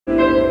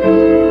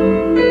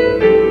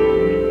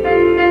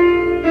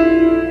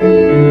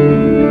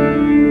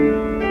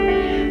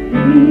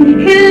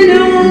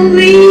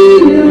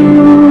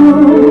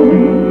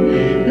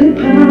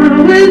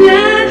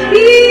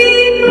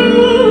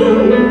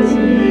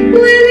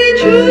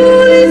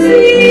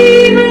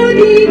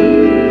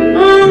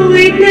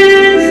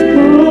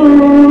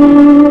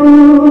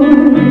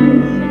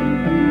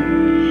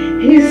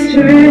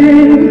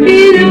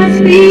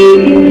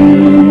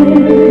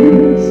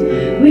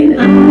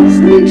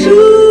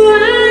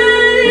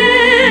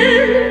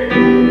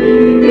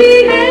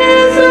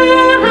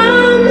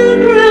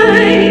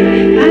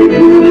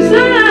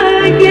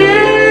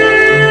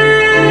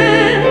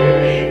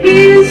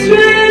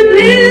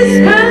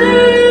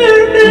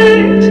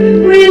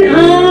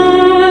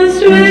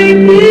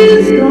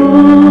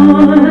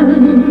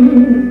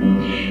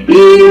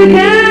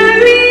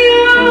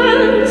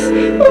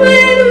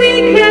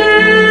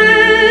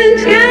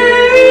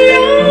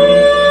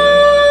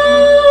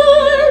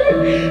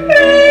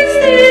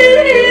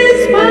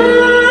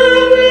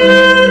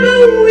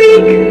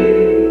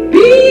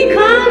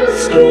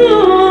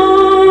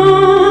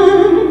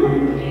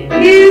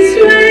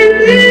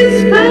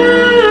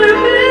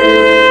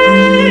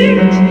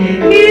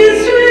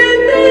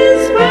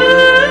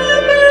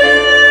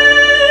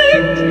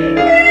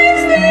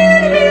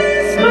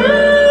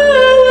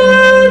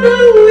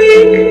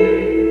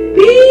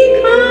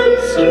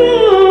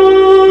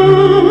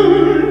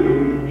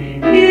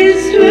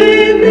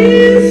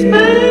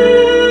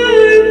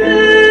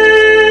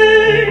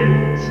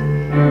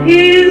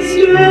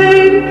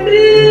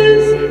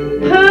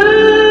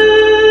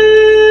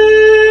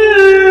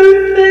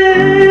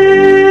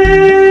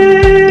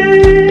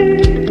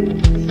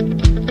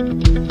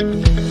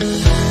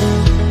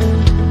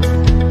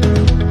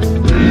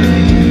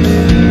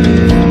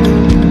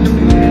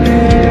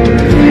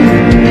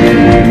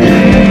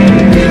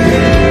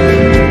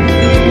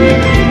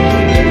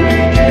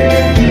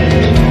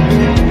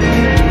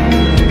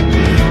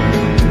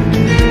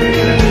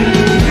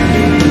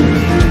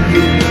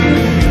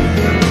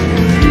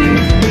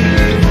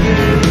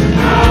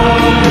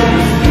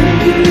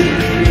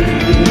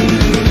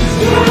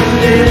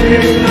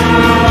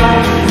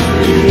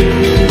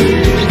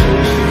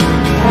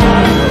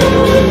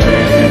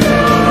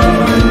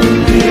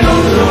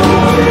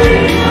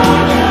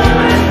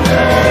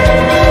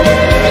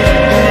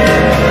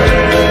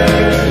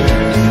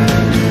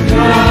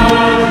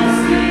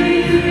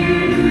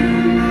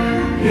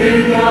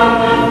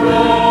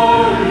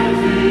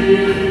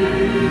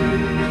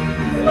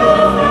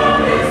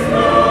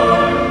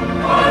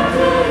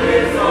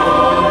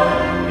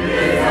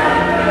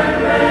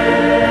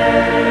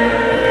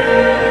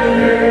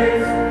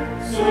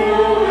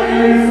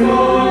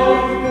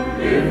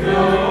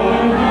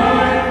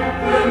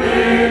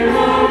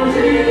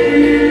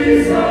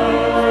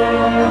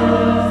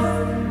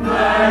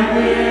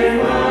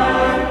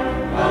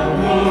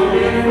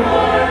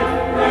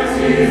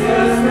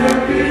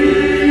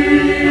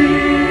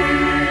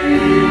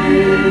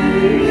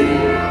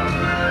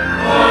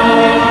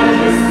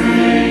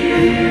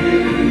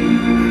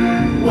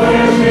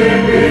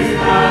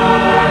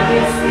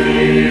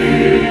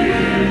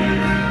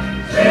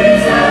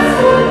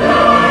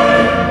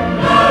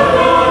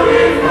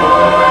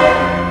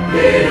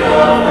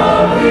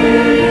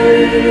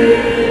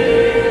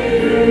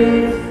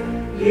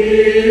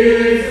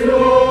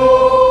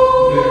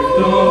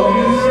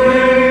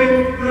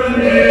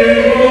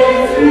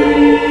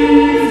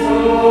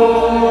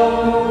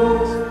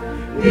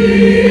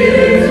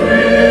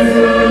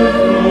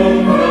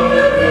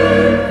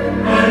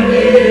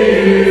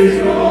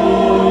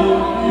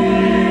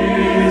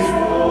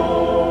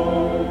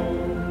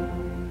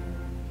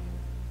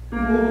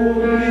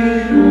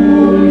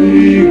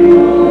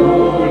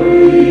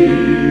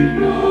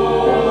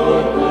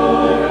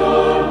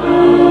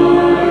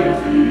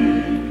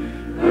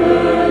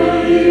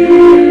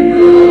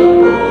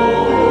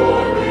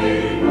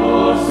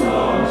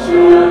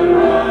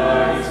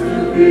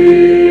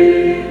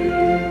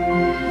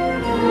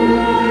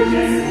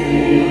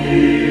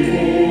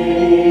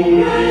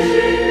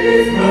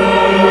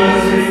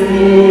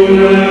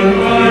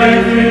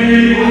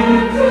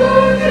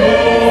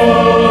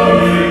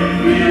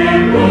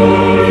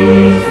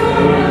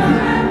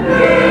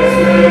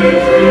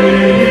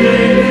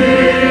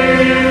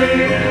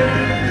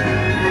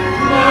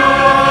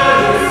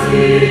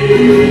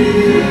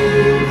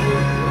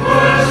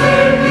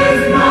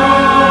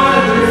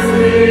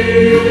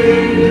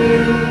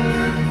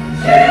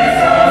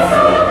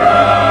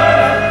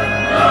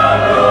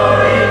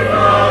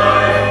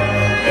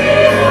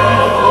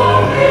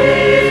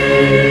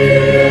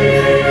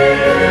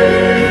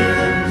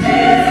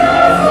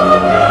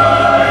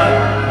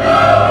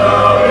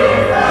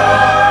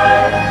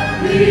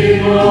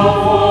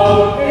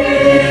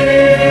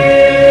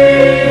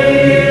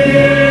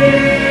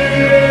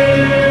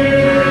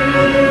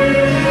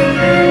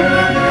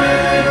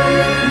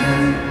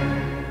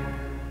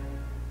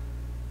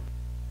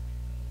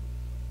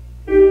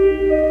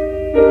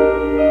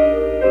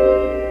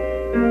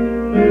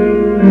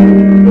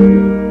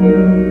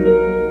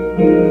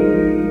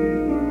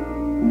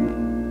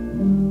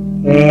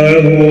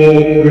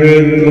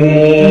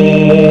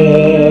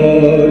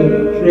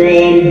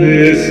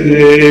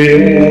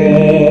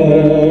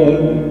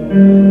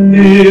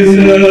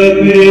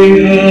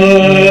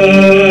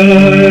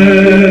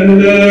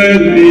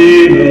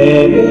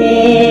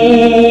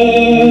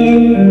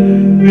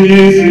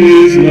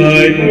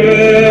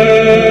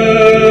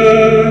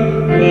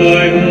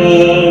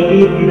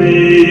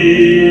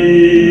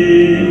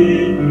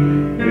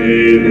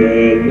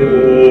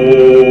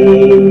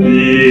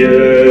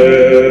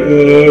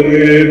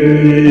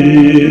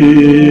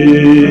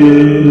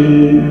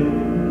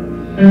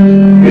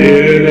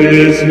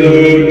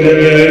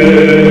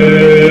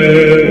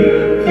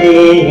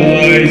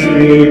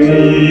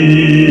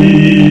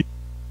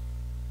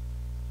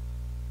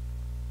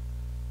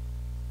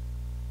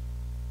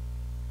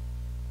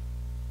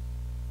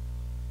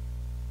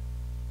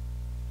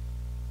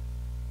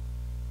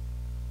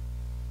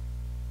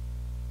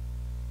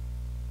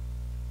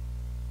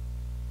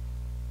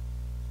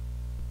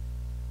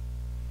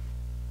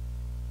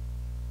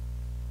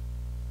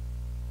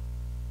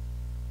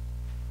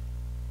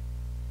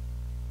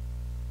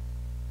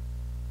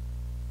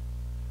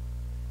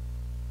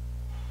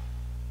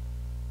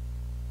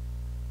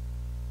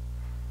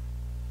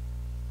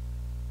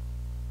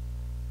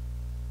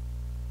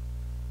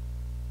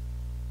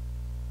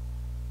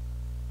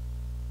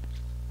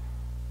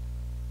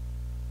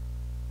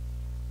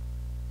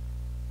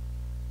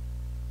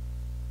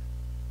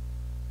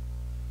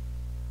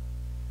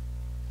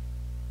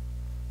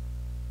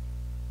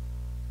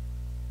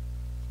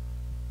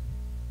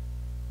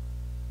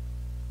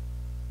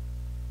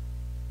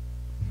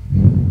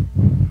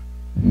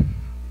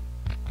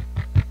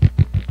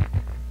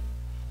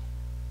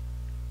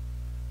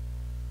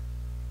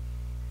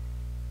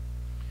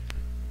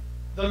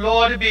The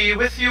Lord be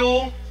with you.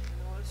 And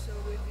also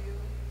with you.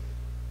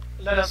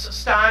 Let us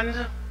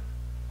stand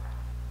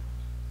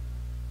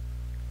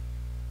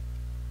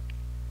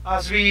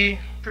as we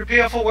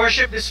prepare for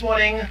worship this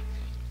morning.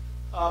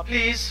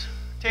 Please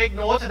take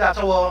note that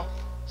our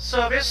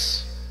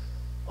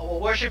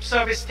worship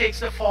service takes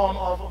the form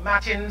of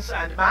matins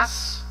and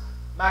mass.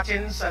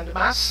 Matins and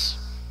mass.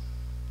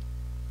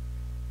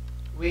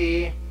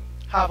 We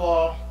have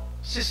our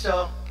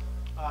sister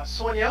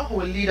Sonia, who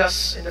will lead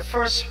us in the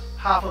first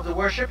half of the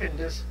worship in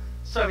this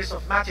service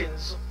of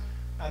matins,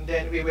 and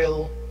then we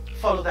will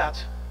follow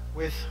that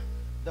with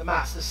the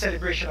Mass, the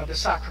celebration of the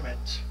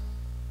sacrament.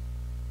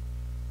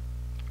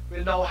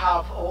 We'll now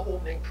have our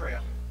opening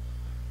prayer.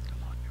 The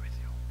Lord be with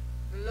you.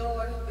 The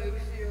Lord be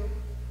with you.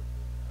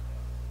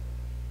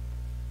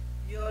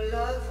 Your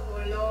love,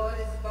 O Lord,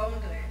 is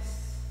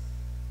boundless.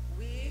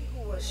 We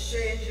who were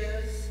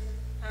strangers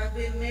have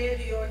been made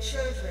your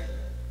children.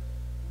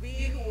 We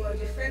who were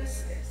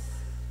defenseless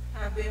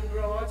have been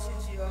brought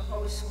into your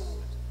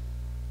household.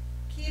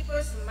 Keep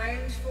us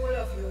mindful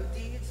of your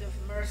deeds of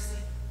mercy,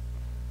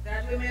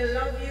 that we may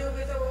love you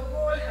with our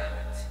whole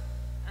heart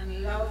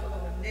and love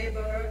our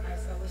neighbor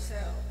as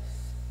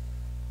ourselves.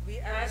 We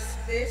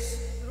ask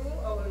this through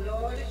our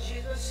Lord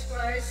Jesus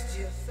Christ,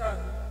 your Son,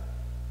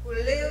 who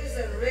lives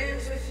and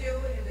reigns with you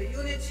in the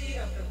unity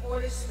of the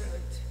Holy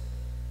Spirit,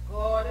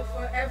 God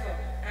forever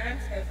and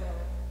ever.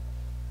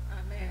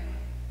 Amen.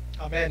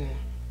 Amen.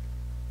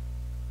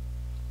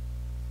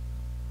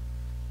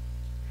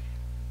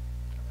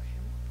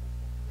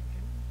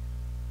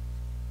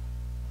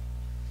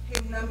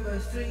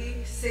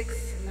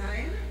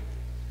 1369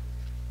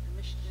 in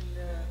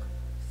the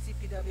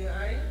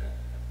CPWI.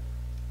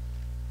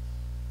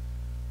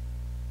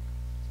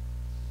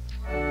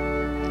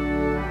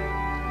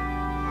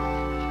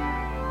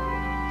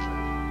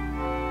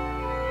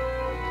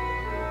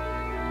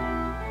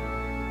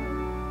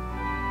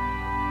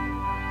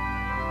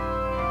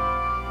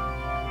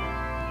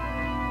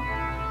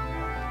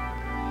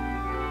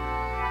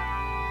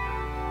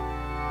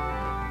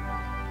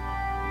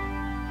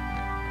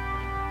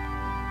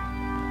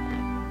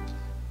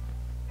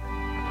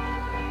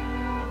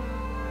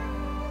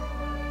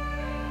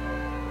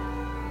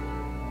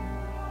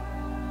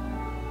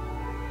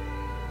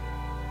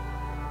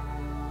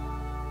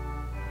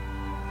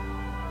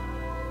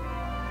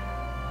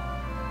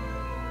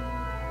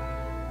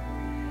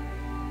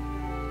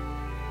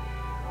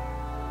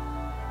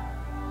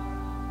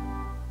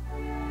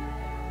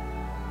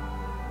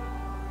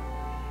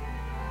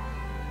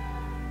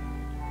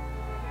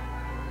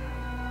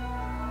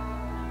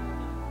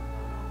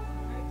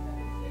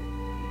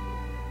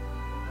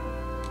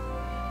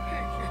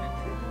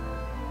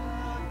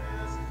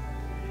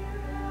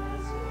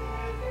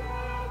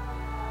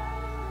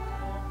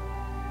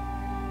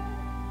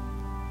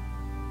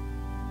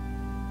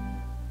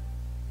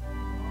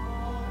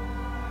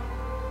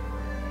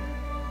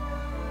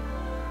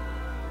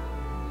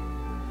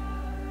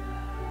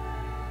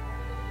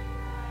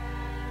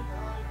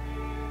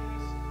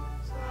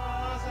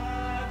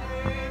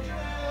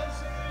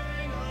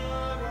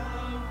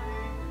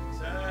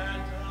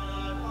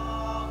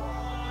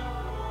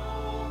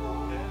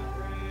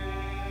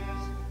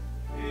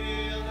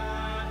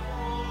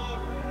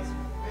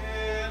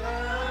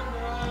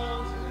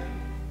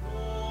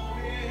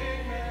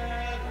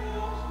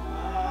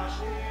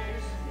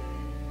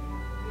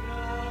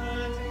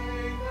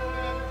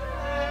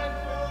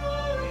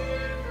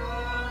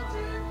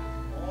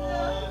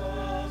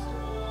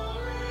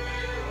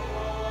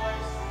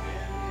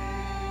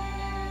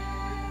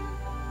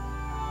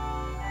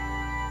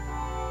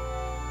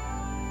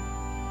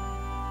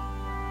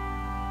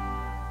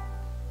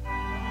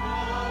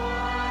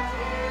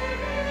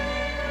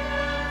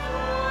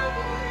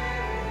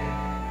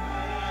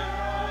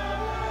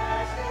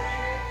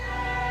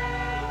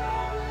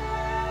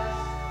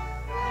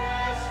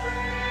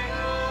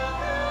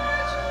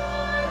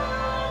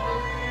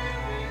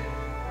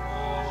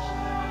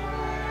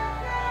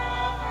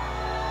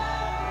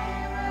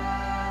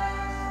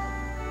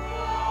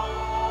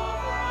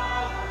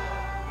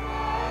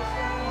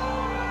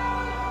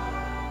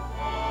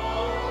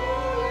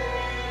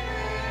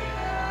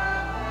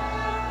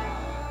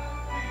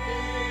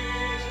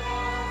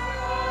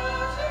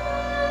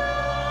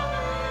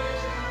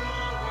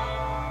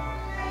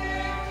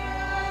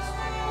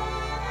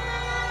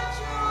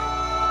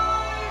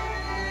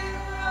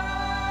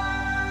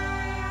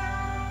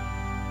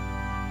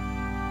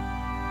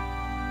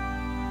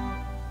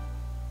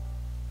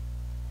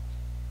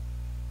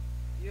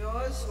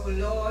 Yours, O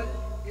Lord,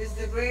 is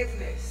the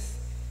greatness,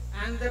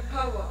 and the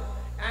power,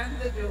 and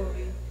the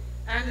glory,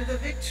 and the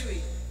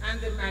victory, and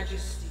the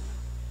majesty.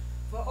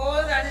 For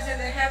all that is in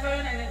the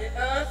heaven and in the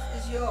earth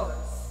is yours.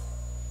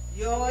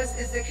 Yours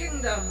is the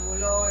kingdom, O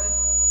Lord,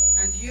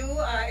 and you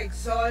are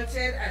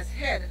exalted as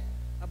head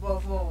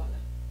above all.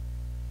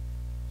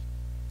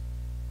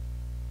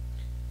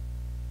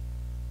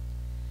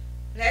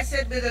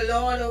 Blessed be the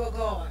Lord our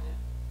God,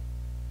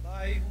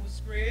 by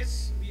whose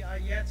grace we are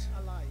yet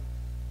alive,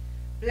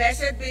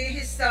 blessed be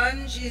his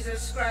Son,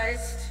 Jesus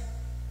Christ,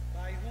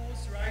 by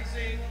whose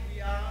rising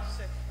we are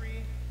set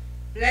free,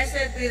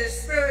 blessed be the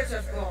Spirit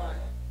of God,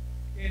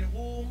 in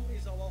whom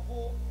is our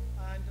hope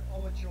and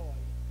our joy.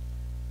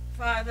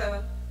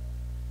 Father,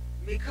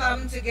 we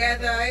come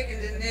together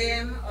in the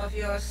name of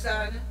your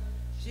Son,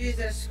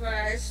 Jesus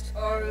Christ,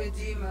 our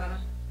Redeemer,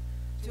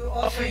 to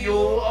Offer you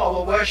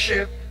our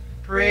worship,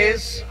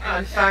 praise,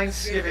 and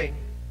thanksgiving.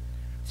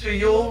 To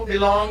you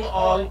belong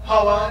all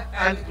power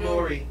and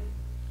glory.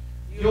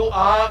 You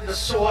are the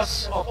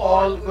source of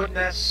all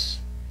goodness.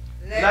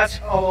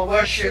 Let our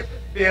worship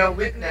bear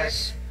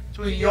witness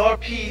to your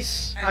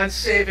peace and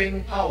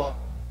saving power.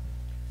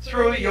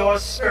 Through your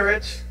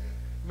Spirit,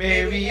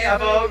 may we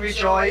ever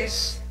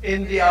rejoice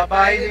in the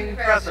abiding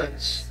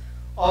presence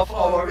of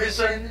our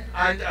risen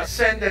and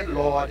ascended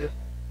Lord.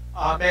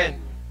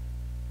 Amen.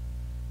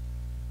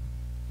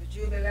 The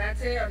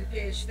Jubilate on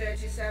page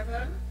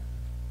 37.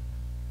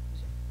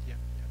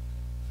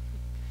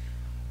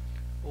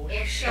 Oh,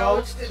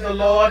 shout to the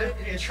Lord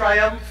in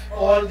triumph,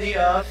 all the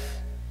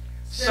earth.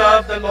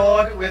 Serve the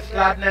Lord with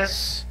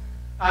gladness,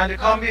 and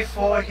come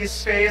before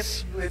his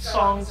face with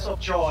songs of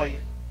joy.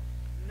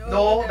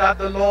 Know that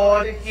the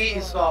Lord, he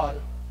is God.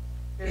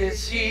 It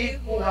is he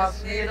who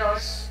has made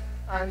us,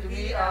 and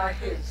we are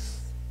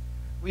his.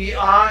 We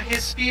are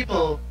his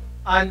people,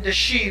 and the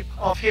sheep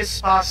of his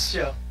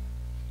pasture.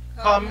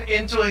 Come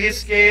into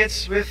his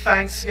gates with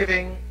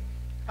thanksgiving,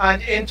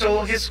 and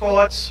into his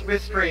courts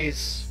with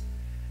praise.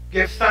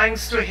 Give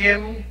thanks to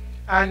him,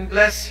 and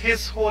bless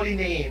his holy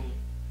name.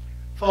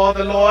 For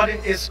the Lord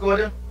is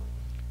good,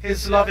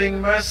 His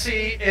loving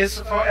mercy is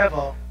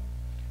forever,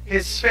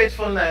 His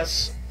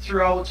faithfulness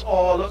throughout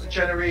all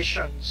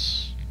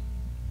generations.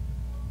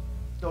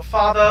 The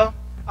Father,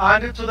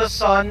 and to the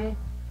Son,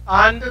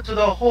 and to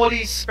the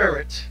Holy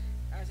Spirit.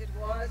 As it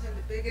was in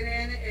the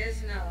beginning,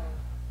 is now,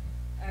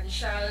 and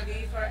shall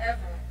be forever.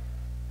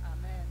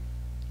 Amen.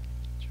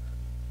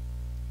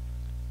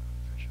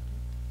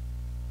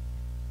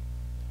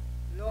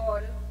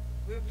 Lord,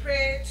 we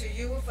pray to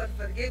you for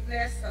the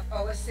forgiveness of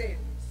our sins.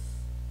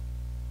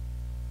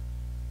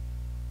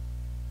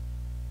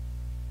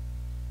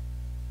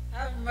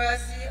 Have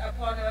mercy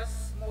upon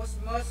us,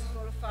 most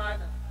merciful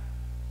Father.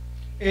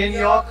 In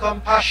your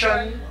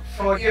compassion,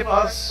 forgive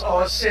us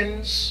our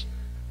sins,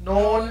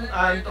 known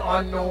and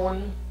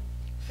unknown,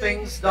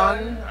 things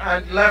done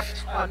and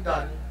left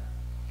undone,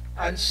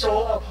 and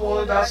so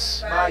uphold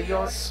us by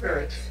your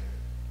Spirit.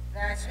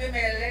 That we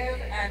may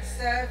live and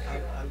serve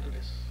you. I'll do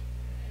this.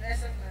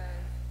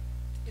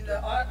 In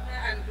the honor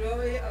and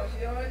glory of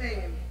your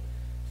name,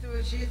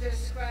 through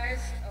Jesus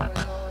Christ our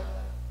Lord.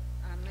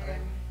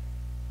 Amen.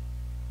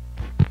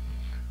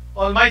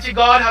 Almighty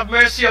God, have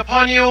mercy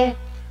upon you,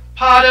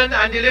 pardon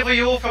and deliver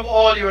you from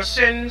all your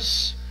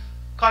sins,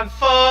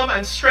 confirm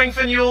and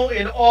strengthen you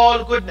in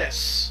all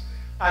goodness,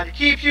 and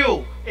keep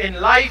you in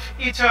life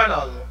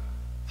eternal,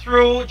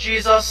 through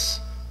Jesus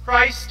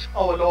Christ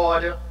our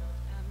Lord.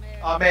 Amen.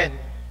 Amen.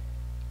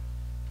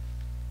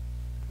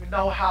 We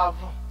now have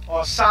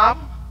our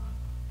Psalm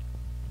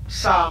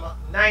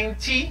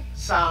 90,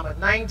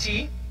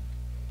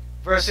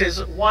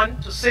 verses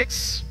 1 to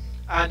 6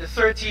 and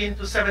 13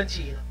 to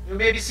 17. You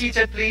may be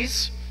seated,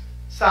 please.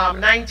 Psalm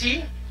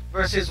 90,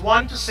 verses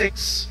 1 to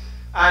 6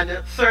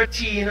 and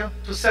 13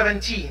 to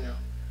 17.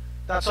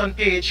 That's on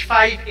page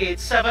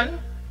 587,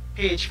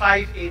 page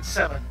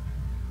 587.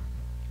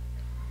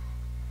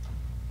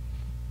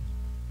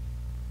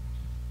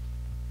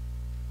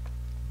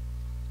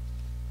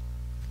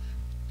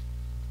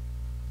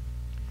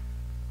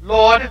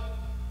 Lord,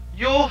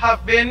 you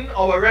have been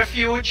our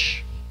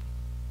refuge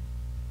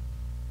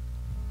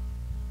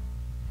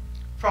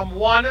from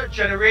one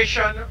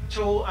generation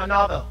to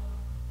another.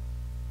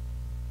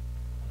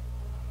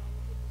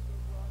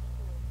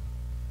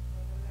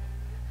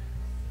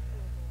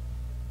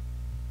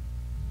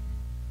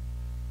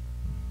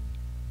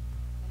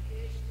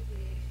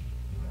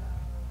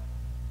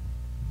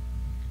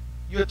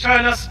 You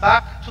turn us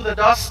back to the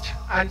dust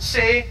and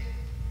say,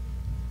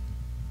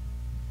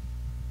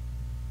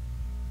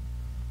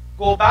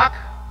 "Go back,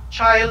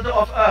 child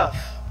of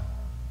earth."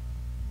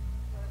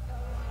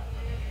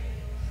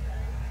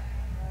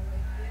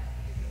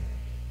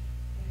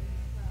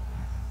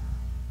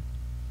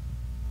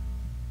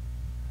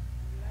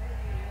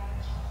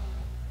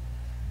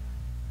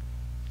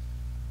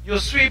 You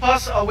sweep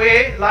us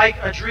away like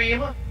a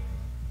dream.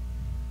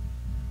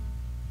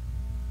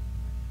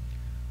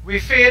 We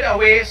fade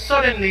away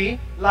suddenly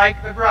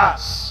like the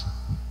grass.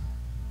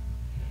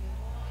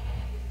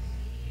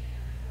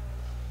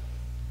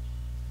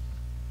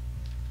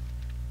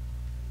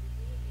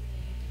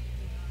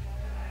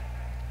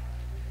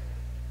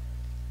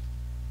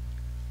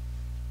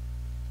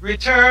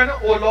 Return,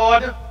 O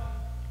Lord.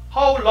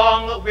 How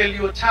long will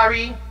you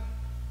tarry?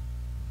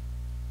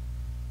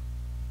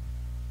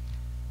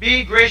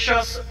 Be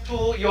gracious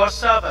to your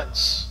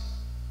servants.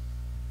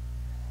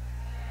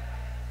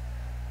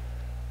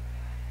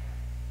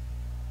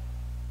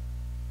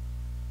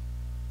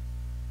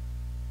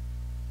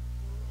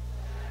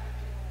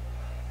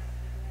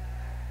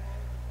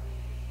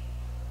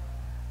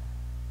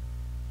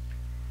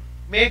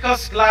 Make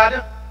us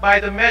glad by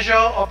the measure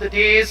of the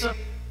days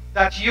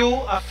that you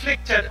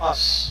afflicted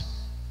us,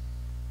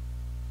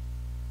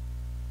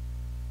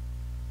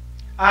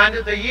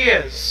 and the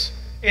years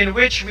in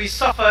which we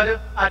suffered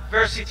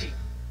adversity.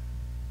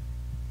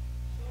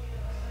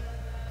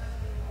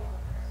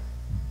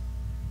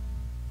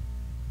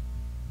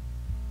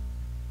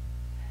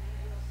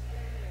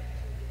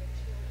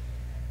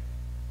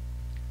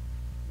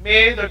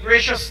 May the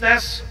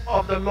graciousness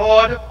of the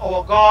Lord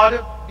our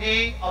God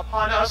be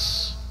upon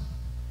us.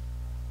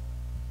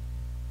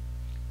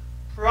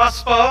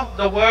 Prosper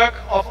the work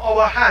of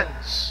our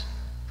hands.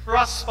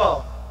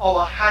 Prosper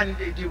our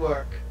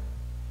handiwork.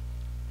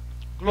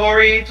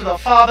 Glory to the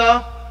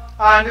Father,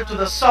 and to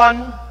the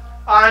Son,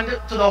 and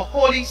to the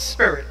Holy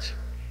Spirit.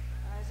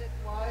 As it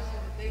was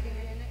in the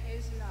beginning,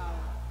 is now,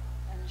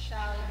 and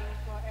shall be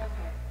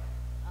forever.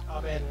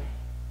 Amen.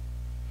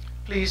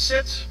 Please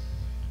sit.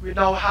 We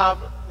now have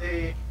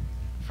the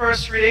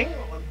first reading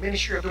on the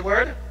ministry of the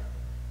Word.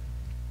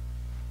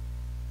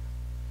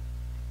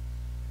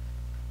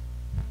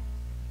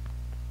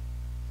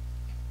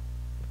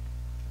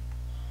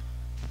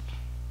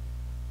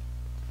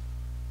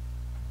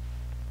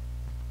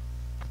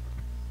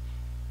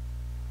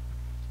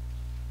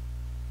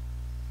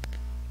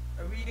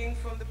 A reading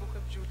from the book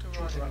of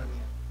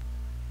Deuteronomy,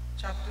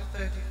 chapter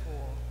 34,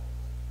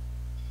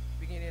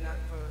 beginning at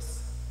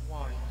verse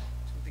 1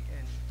 to the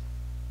end.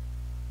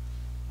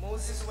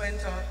 Moses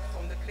went up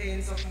from the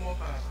plains of Moab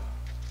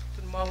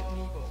to Mount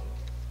Nebo,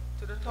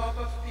 to the top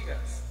of Pisgah,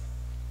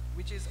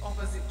 which is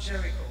opposite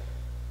Jericho.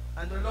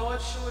 And the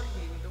Lord showed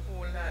him the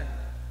whole land,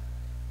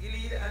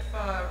 Gilead as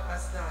far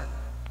as Dan,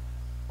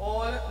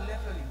 all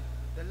Nephtali,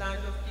 the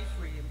land of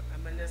Ephraim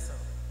and Manasseh,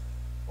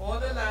 all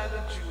the land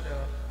of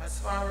Judah as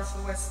far as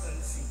the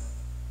western sea,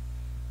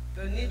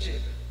 the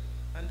Negev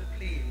and the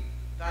plain,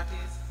 that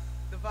is,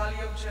 the valley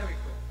of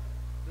Jericho,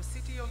 the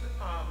city of the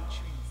palm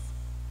trees,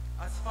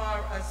 as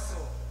far as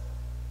Zoar.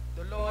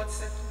 The Lord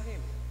said to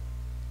him,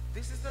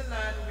 "This is the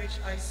land which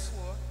I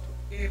swore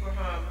to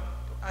Abraham,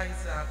 to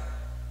Isaac,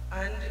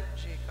 and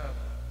Jacob,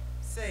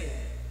 saying,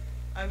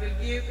 I will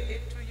give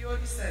it to your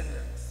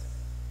descendants.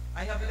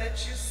 I have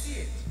let you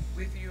see it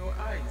with your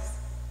eyes,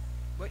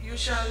 but you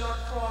shall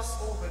not cross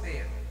over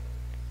there."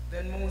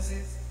 Then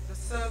Moses, the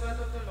servant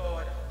of the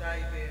Lord,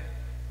 died there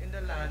in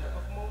the land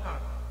of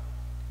Moab,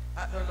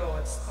 at the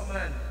Lord's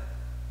command.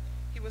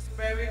 He was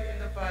buried in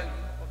the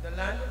valley of the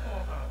land of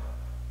Moab,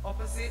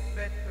 opposite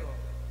Beth-peor,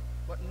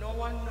 but no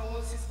one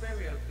knows his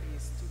burial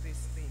place to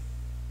this day.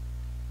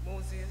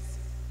 Moses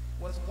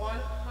was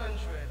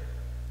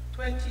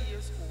 120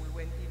 years old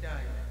when he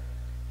died.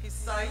 His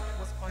sight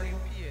was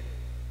unimpaired,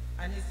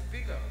 and his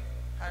vigor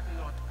had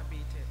not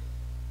abated.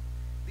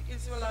 The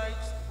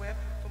Israelites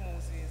wept for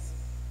Moses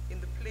in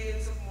the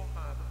plains of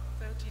Moab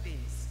 30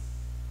 days.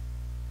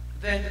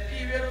 Then the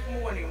period of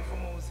mourning for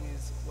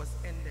Moses was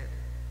ended.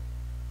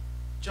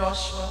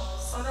 Joshua,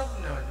 son of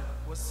Nun,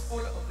 was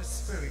full of the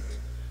spirit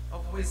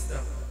of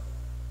wisdom,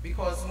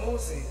 because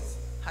Moses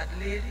had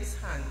laid his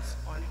hands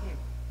on him.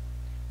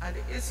 And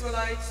the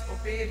Israelites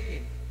obeyed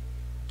him,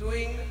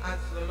 doing as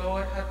the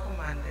Lord had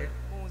commanded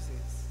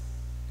Moses.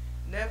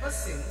 Never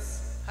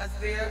since has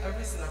there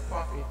arisen a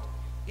prophet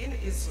in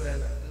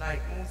Israel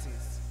like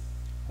Moses,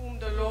 whom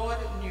the Lord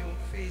knew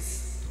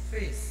face to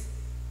face.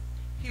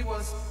 He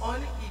was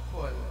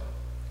unequaled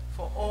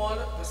for all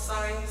the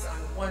signs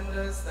and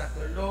wonders that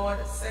the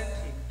Lord sent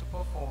him to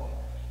perform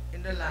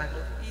in the land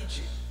of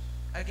Egypt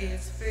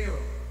against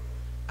Pharaoh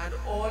and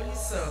all his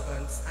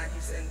servants and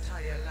his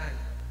entire land,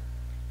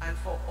 and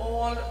for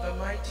all the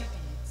mighty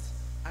deeds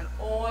and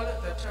all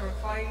the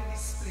terrifying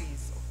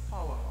displays of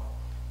power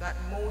that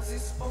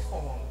Moses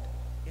performed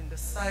in the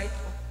sight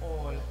of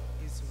all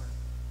Israel.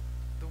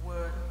 The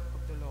word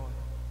of the Lord.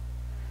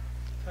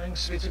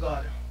 Thanks be to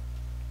God.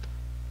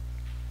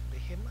 The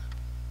hymn.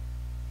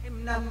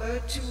 Hymn number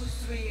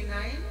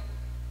 239.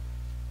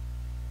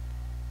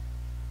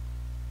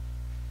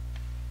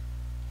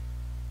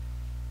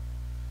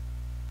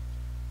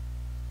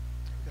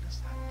 I'm gonna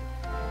stand.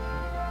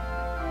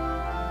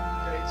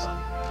 Okay, it's on.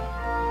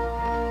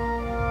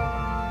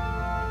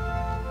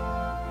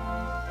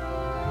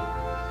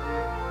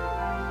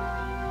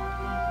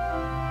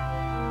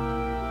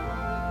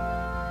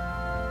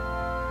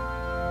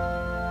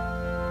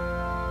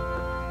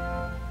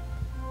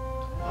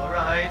 The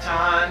right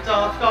hand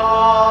of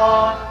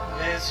God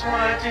is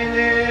working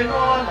in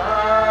our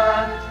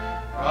land,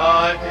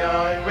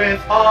 right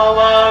with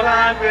power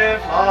and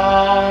with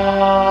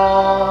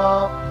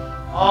love.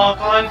 Our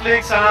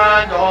conflicts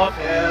and our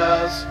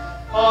fears,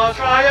 our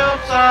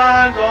triumphs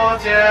and our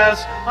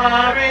tears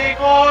are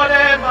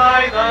recorded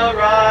by the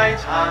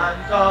right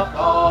hand of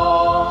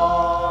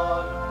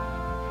God.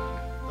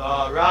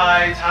 The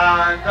right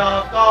hand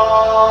of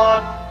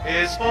God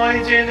is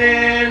pointing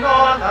in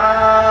our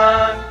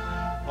land,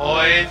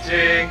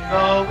 pointing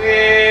the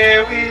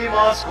way we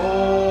must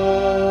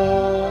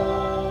go.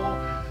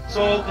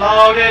 So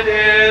clouded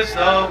is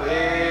the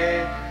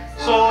way,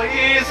 so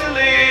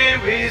easily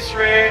we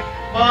stray,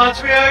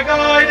 but we are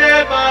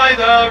guided by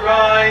the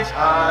right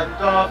hand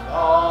of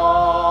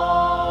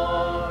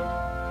God.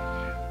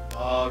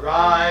 The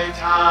right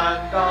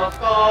hand of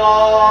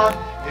God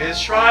is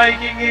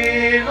striking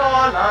in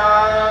our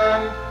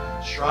land,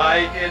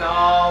 striking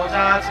out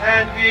at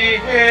envy,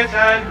 hate,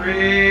 and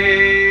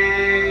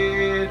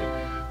greed,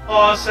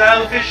 or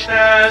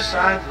selfishness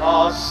and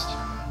lust,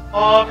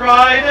 or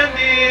pride and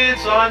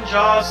deeds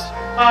unjust,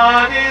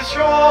 are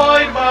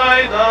destroyed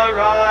by the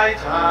right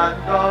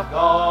hand of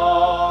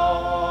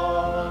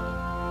God.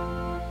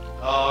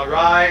 The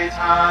right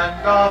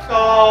hand of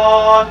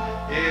God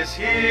is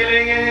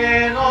healing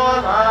in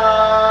our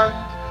land,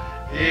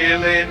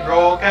 healing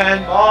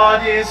broken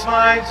bodies,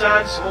 minds,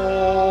 and souls.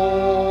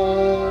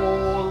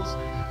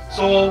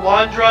 So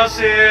wondrous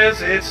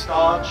is its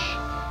touch,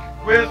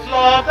 with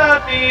love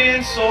that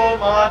means so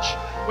much,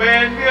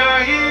 when we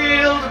are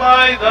healed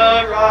by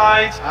the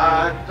right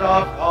hand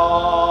of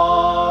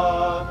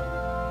God.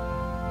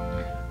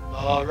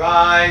 The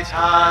right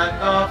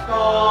hand of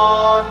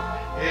God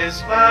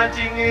is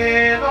planting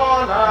in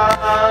our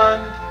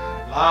land,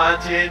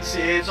 planting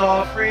seeds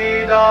of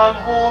freedom,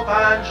 hope,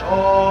 and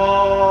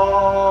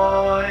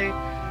joy.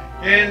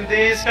 In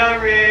these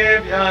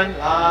Caribbean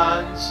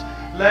lands,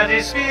 let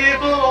his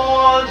people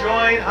all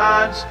join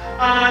hands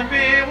and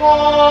be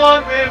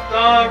one with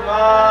the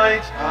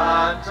right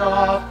hand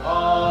of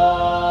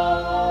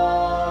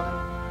God.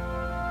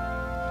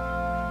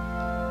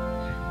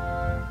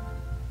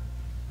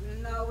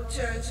 We'll now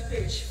turn to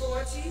page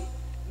 40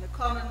 in the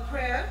common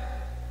prayer,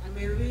 and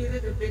we'll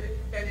read the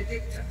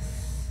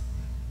Benedictus.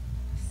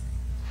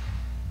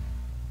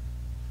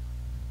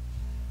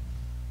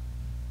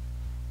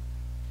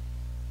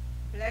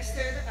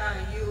 Blessed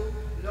are you,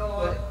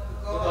 Lord,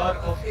 the God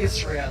of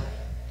Israel.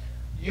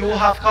 You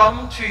have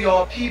come to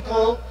your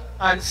people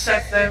and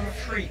set them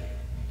free.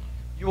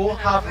 You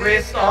have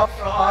raised up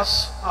for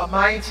us a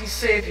mighty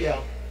Savior,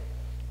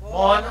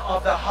 born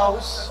of the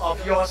house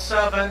of your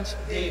servant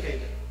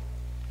David.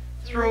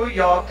 Through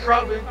your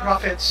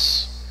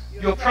prophets,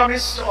 you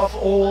promised of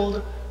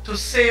old to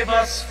save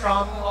us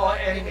from our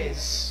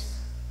enemies,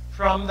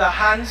 from the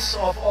hands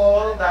of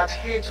all that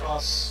hate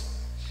us,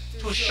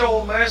 to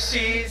show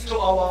mercy to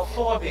our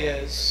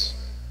forebears,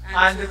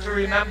 and to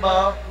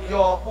remember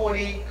your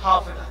holy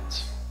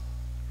covenant.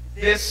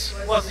 This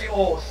was the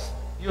oath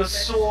you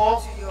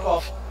swore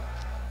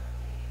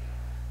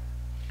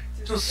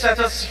to set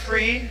us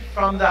free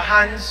from the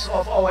hands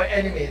of our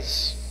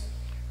enemies,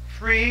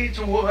 free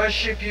to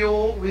worship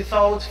you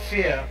without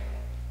fear,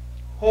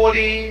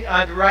 holy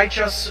and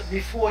righteous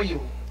before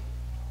you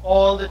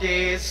all the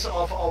days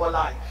of our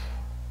life.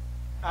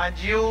 And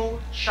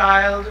you,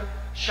 child,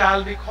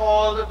 shall be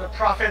called the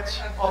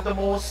prophet of the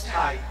Most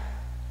High,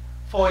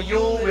 for you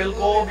will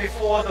go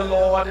before the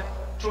Lord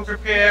to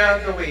prepare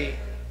the way,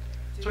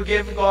 to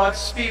give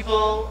God's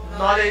people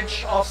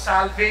knowledge of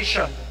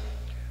salvation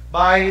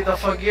by the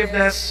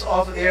forgiveness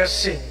of their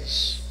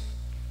sins.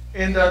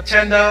 In the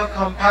tender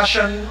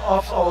compassion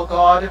of our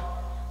God,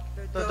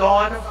 the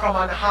dawn from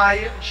on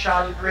high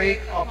shall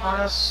break upon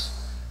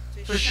us,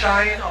 to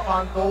shine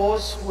upon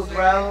those who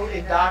dwell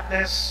in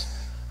darkness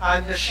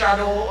and the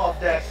shadow of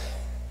death,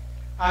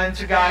 and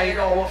to guide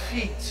our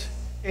feet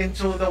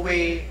into the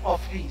way of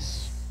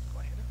peace.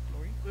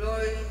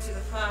 Glory to the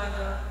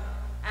Father,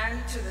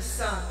 and to the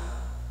Son,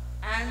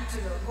 and to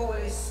the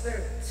Holy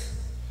Spirit.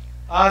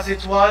 As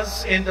it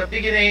was in the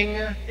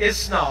beginning,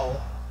 is now,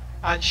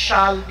 and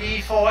shall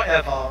be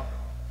forever.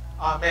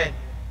 Amen.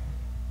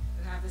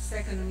 We'll have the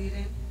second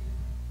reading.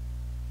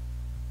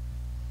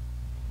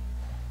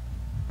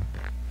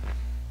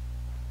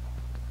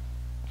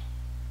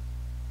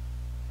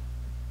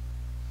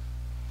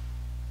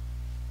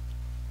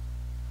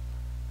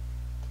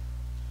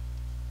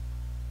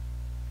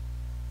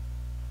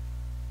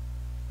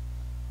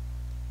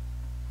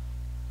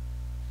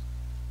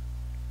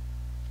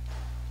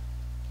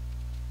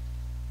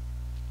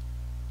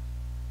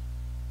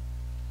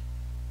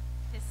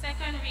 The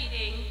second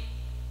reading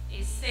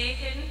is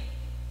taken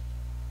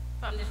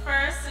from the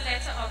first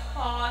letter of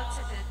Paul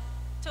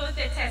to the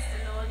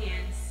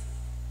Thessalonians,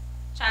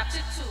 chapter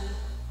 2,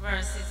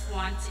 verses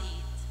 1 to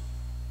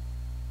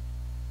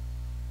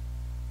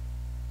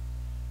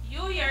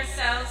 8. You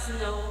yourselves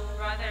know,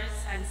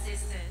 brothers and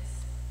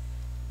sisters,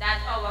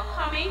 that our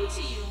coming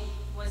to you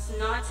was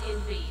not in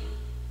vain.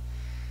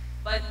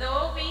 But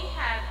though we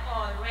had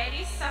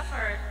already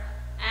suffered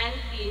and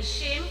been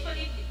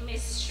shamefully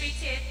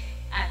mistreated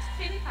at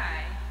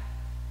Philippi,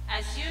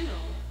 as you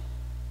know,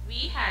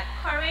 we had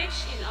courage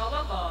in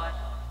our God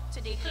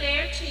to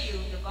declare to you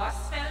the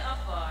gospel of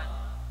God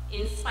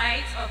in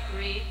spite of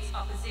great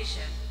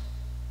opposition.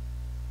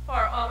 For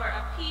our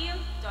appeal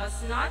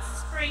does not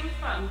spring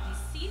from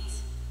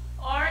deceit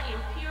or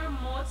impure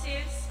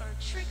motives or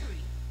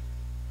trickery,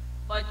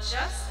 but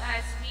just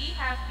as we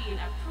have been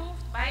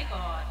approved by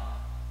God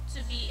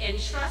to be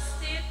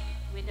entrusted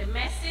with the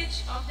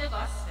message of the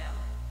gospel,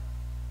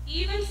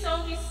 even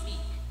so we speak,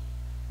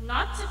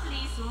 not to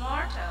please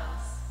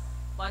mortals,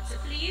 but to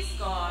please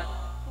God,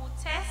 who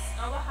tests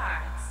our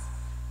hearts,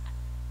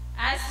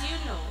 as you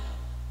know.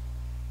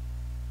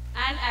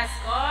 And as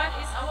God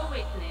is our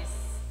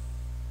witness,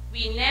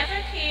 we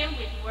never came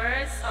with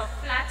words of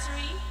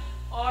flattery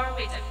or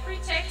with a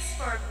pretext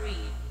for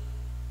greed,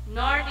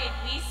 nor did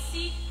we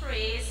seek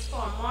praise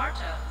for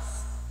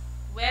mortals,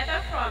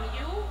 whether from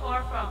you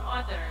or from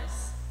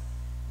others,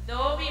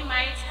 though we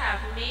might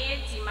have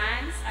made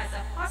demands as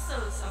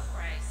apostles of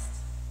Christ.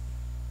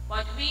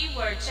 But we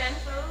were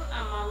gentle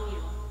among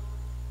you,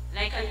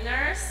 like a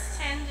nurse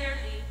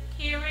tenderly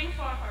caring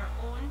for her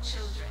own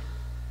children.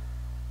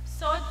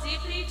 So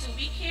deeply do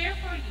we care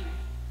for you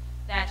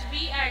that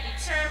we are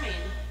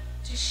determined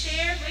to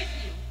share with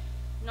you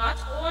not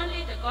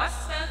only the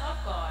gospel of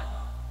God,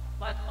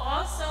 but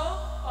also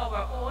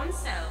our own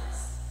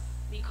selves,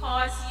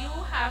 because you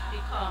have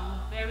become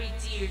very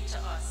dear to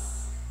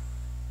us.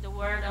 The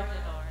word of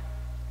the Lord.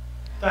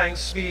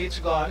 Thanks be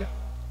to God.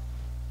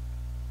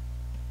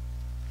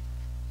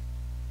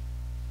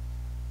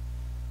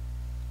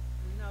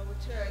 We now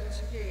turn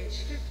to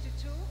page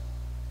 52,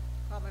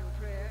 Common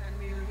Prayer, and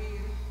we'll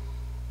read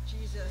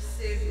Jesus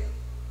Savior.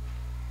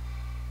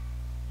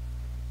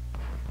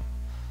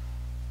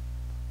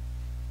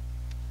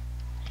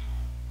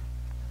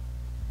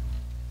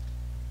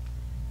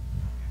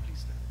 Please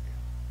stand.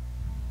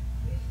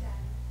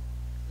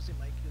 Use the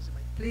mic, use the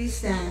mic. Please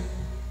stand.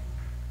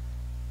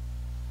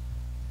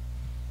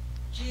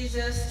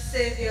 Jesus,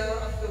 Savior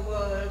of the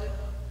world,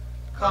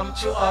 Come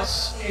to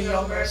us in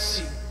your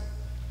mercy.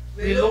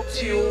 We look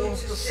to you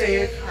to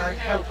save and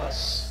help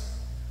us.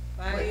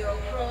 by your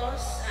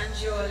cross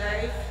and your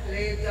life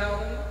laid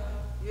down,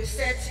 you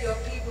set your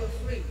people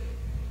free.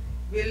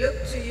 We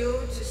look to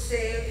you to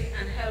save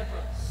and help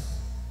us.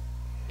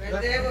 When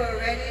they were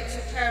ready to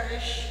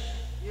perish,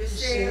 you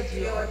saved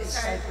your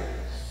disciples.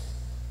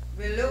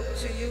 We look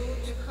to you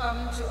to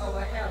come to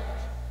our help.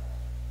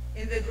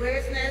 In the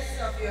greatness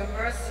of your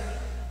mercy,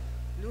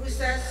 loose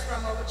us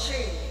from our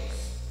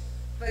chains.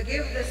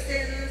 Forgive the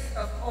sins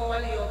of all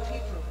your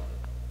people.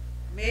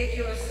 Make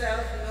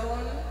yourself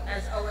known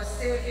as our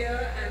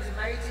Savior and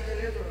mighty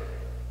deliverer.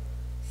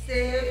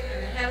 Save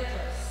and help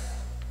us,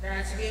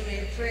 that we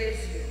may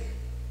praise you.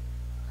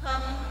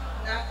 Come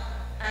now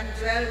and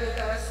dwell with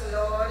us,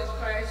 Lord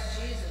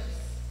Christ Jesus.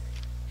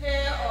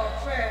 Hear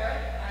our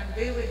prayer and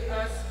be with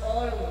us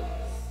always.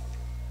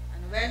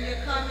 And when you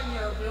come in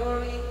your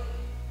glory,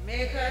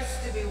 make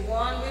us to be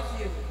one with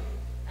you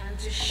and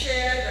to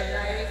share the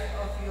life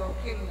of your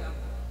kingdom.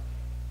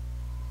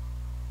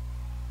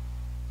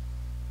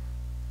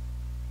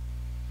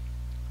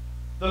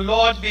 The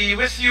Lord be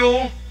with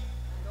you.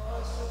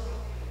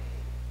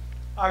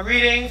 A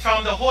reading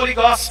from the Holy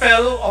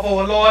Gospel of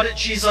our Lord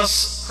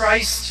Jesus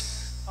Christ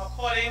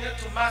according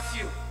to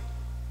Matthew,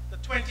 the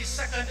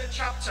 22nd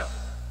chapter,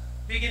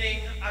 beginning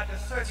at the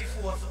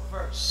 34th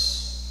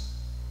verse.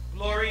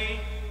 Glory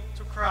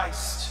to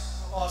Christ,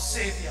 our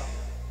Savior.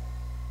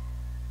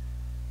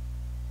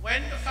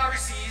 When the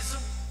Pharisees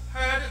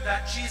heard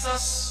that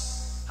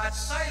Jesus had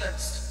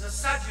silenced the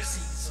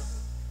Sadducees,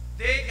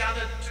 they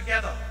gathered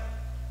together,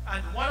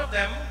 and one of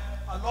them,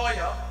 a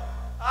lawyer,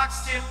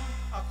 asked him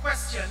a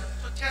question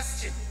to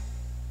test him.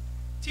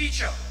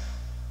 Teacher,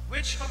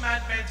 which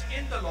commandment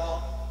in the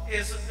law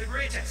is the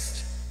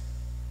greatest?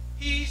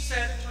 He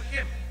said to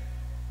him,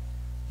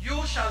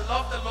 you shall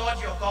love the Lord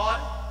your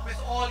God with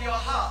all your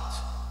heart,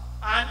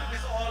 and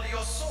with all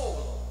your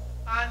soul,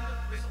 and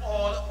with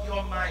all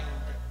your mind.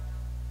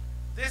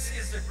 This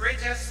is the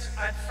greatest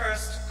and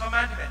first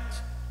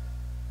commandment.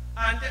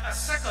 And a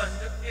second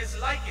is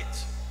like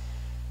it.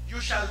 You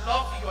shall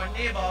love your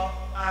neighbor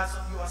as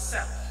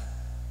yourself.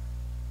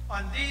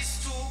 On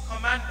these two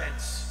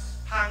commandments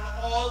hang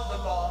all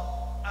the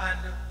law and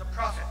the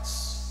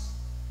prophets.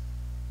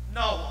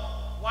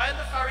 Now, while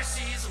the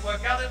Pharisees were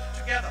gathered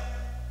together,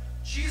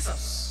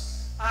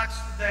 Jesus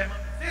asked them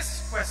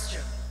this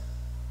question: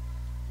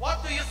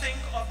 what do you think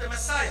of the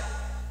Messiah?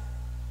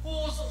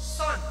 Whose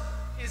son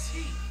is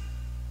he?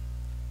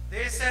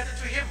 They said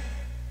to him,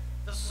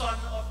 the son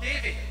of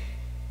David.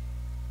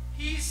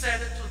 He said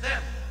to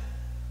them,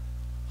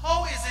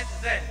 how is it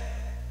then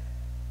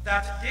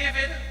that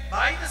David,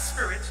 by the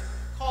Spirit,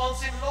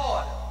 calls him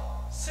Lord,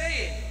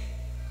 saying,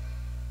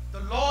 the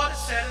Lord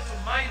said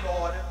to my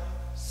Lord,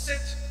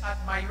 sit at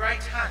my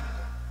right hand,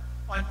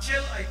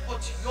 until I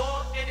put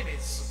your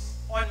enemies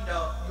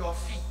under your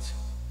feet.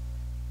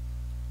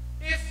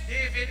 If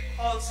David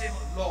calls him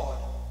Lord,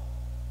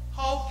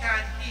 how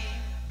can he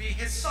be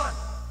his son?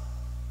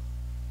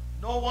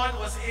 No one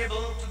was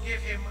able to give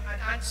him an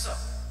answer,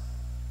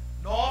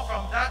 nor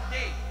from that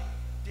day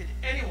did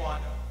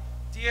anyone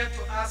dare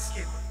to ask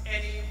him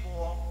any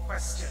more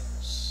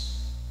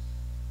questions.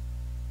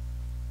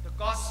 The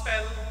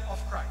Gospel of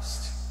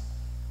Christ.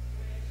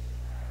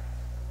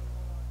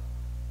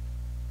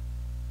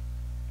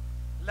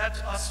 Let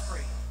us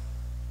pray.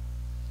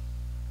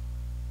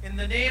 In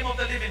the name of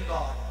the living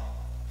God,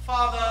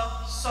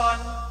 Father, Son,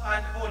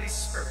 and Holy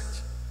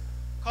Spirit,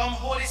 come,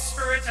 Holy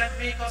Spirit, and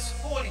make us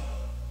holy,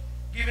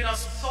 giving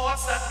us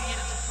thoughts that lead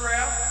to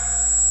prayer,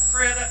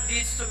 prayer that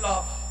leads to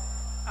love,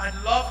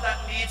 and love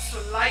that leads to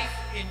life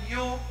in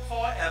you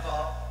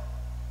forever.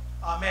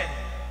 Amen.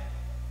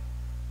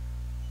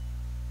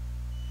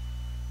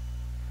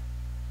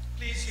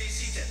 Please be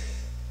seated.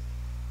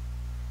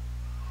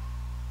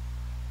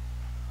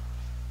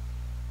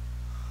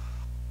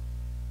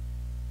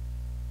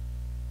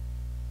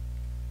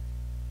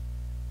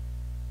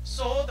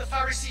 So the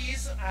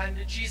Pharisees and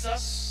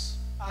Jesus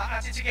are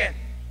at it again.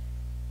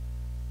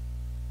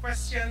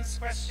 Questions,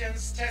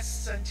 questions,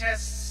 tests and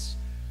tests.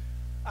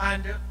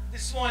 And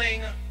this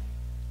morning,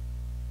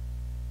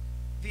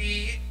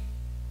 the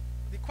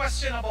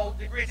question about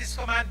the greatest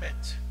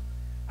commandment.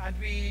 And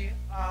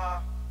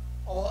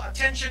our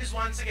attention is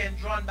once again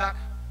drawn back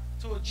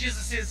to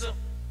Jesus'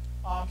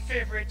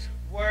 favorite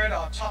word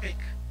or topic,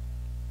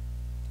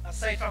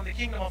 aside from the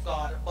kingdom of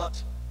God,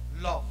 but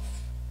love.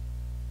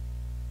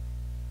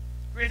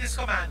 Greatest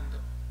command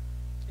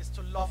is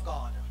to love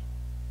God.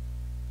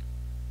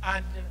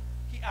 And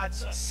he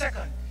adds a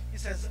second. He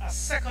says, a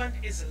second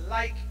is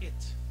like it,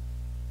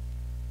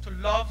 to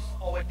love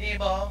our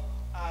neighbor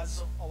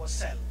as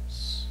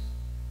ourselves.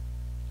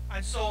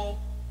 And so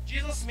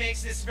Jesus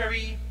makes this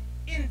very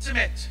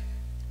intimate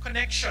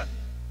connection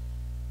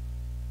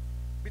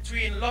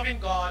between loving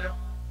God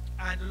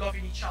and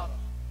loving each other.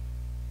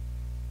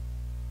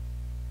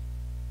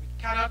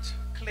 We cannot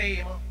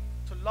claim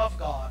to love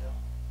God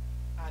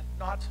and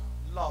not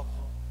love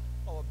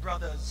our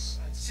brothers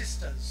and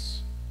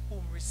sisters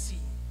whom we see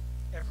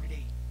every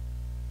day.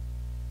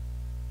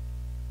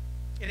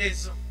 It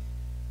is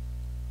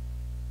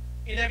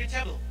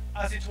inevitable,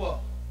 as it were,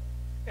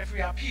 if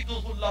we are people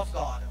who love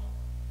God.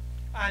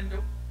 And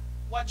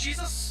what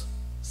Jesus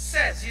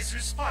says, his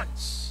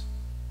response,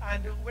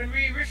 and when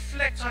we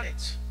reflect on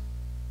it,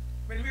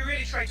 when we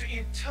really try to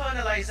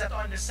internalize that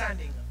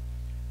understanding,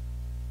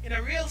 in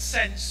a real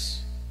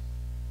sense,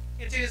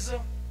 it is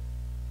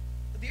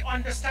the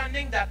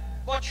understanding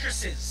that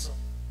buttresses,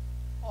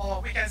 or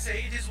we can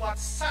say it is what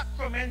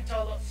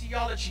sacramental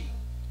theology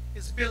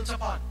is built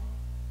upon.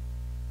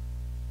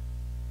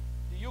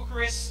 The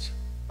Eucharist,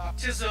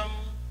 baptism,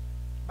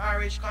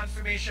 marriage,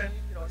 confirmation,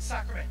 the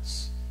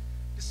sacraments.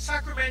 The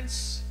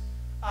sacraments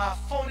are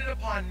founded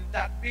upon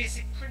that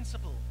basic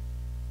principle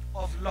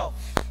of love.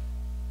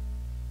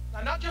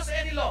 Now, not just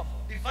any love,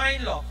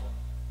 divine love,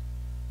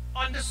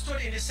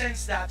 understood in the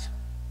sense that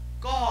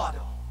God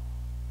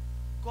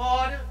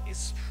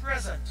is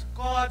present.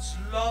 God's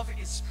love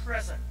is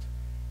present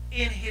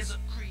in his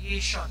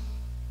creation.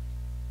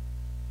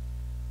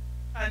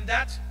 And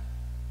that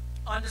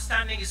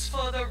understanding is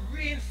further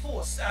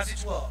reinforced, as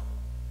it were,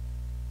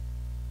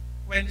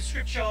 when the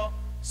scripture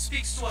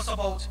speaks to us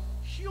about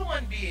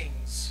human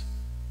beings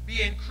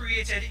being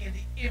created in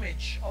the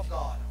image of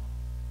God.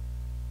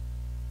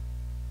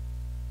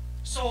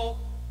 So,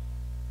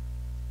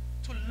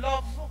 to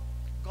love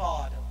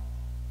God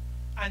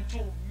and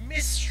to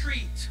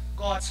mistreat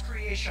God's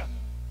creation,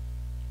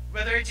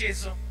 whether it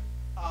is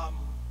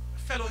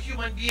fellow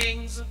human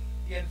beings,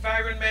 the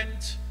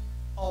environment,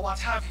 or what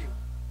have you,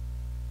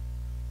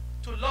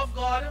 to love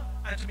God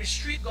and to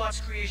mistreat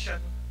God's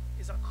creation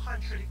is a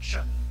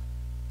contradiction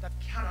that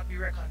cannot be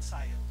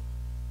reconciled.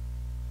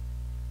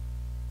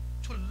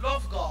 To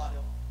love God,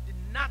 the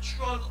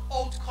natural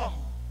outcome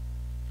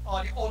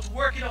or the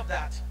outworking of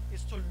that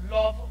is to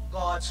love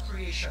God's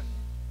creation.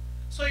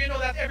 So you know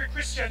that every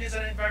Christian is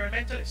an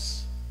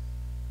environmentalist.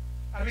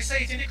 And we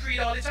say it in the creed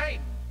all the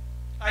time.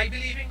 I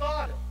believe in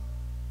God,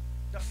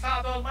 the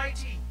Father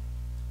Almighty,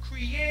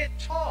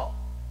 Creator.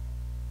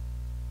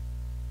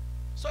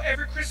 So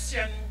every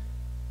Christian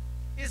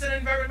is an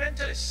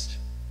environmentalist.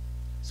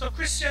 So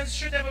Christians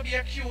should never be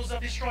accused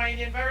of destroying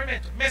the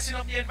environment, messing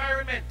up the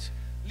environment,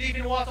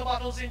 leaving water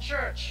bottles in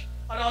church,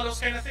 and all those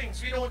kind of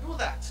things. We don't do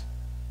that.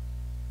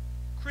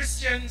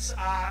 Christians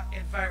are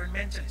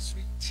environmentalists.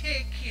 We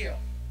take care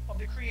of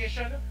the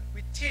creation.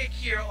 We take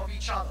care of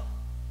each other.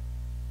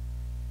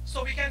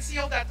 So we can see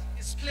how that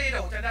is played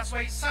out, and that's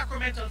why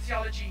sacramental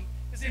theology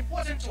is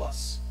important to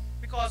us,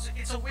 because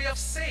it's a way of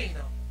saying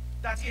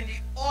that in the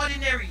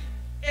ordinary,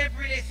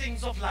 everyday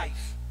things of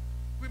life,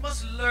 we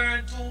must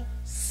learn to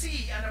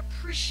see and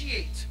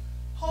appreciate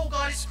how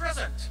God is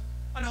present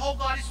and how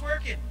God is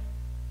working.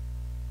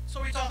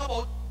 So we talk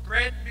about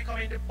bread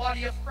becoming the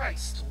body of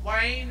Christ,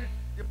 wine,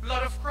 the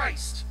blood of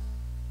Christ.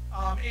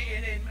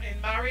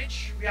 In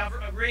marriage, we have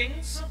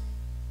rings.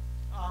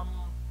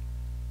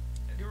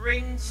 The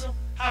rings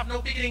have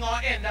no beginning or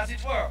end, as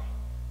it were.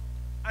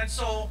 And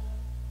so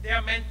they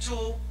are meant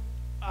to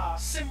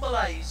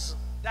symbolize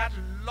that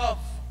love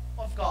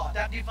of God,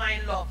 that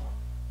divine love,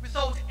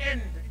 without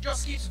end. It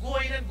just keeps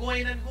going and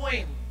going and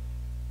going.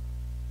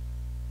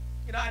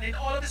 And in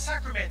all of the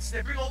sacraments,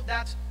 they bring out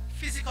that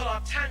physical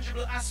or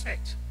tangible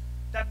aspect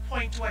that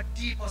point to a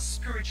deeper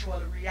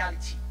spiritual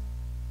reality.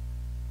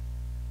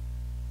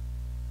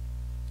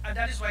 And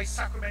that is why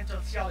sacramental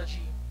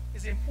theology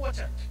is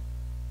important.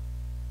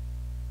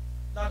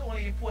 Not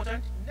only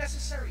important,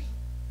 necessary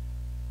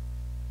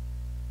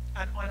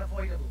and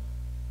unavoidable.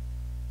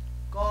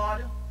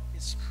 God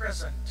is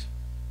present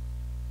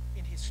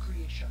in his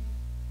creation.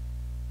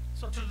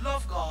 So to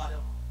love God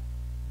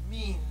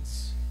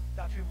means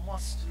that we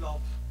must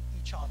love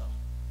each other.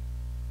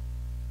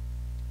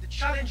 The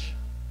challenge,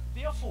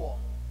 therefore,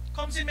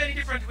 comes in many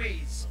different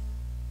ways.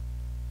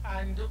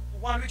 And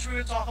one which we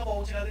will talk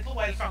about in a little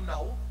while from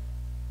now,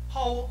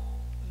 how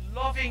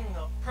loving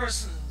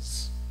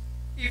persons,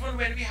 even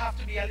when we have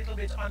to be a little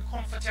bit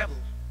uncomfortable,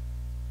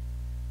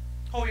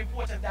 how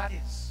important that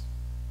is.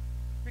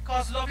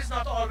 Because love is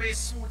not always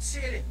smooth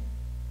sailing.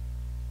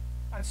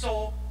 And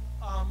so,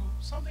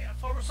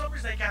 for some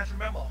reason I can't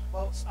remember,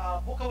 but a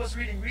book I was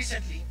reading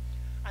recently,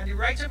 and the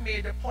writer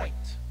made a point,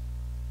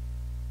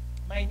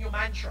 my new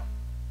mantra.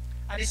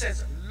 And he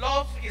says,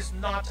 love is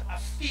not a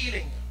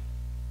feeling.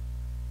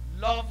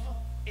 Love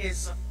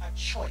is a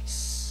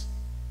choice.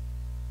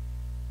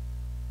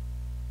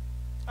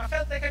 I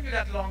felt like I knew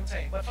that a long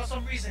time, but for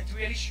some reason it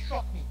really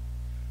struck me.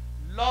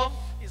 Love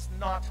is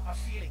not a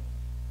feeling.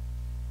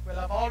 Well,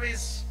 I've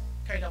always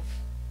kind of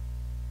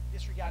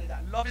disregarded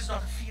that. Love is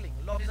not a feeling.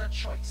 Love is a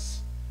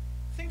choice.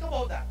 Think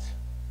about that.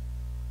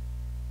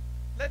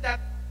 Let that,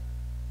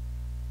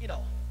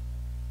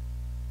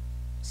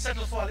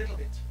 settle for a little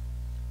bit.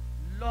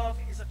 Love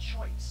is a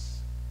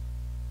choice.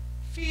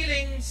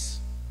 Feelings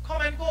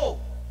come and go.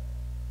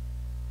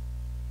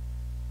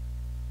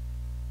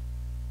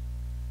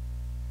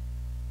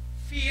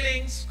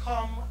 Feelings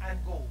come and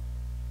go.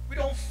 We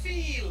don't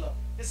feel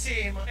the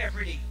same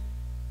every day.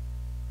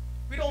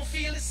 We don't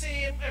feel the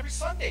same every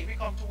Sunday we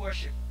come to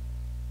worship.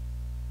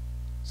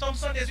 Some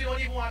Sundays we don't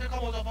even want to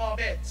come out of our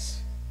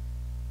beds.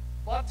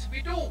 But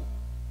we do.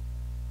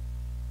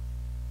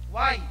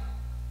 Why?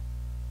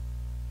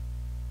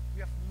 We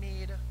have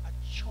made a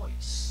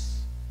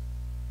choice.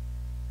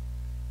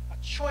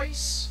 A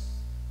choice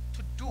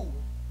to do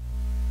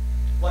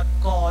what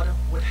God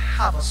would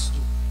have us do.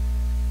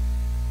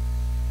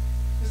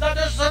 It's not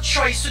just a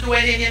choice to do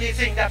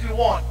anything that we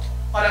want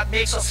or that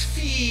makes us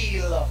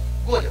feel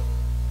good.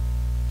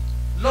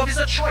 Love is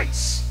a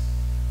choice.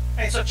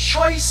 And it's a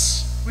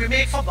choice we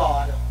make for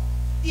God,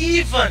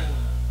 even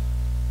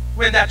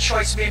when that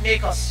choice may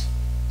make us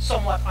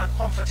somewhat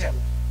uncomfortable.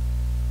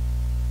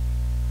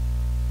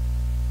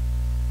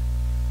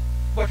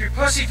 But we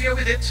persevere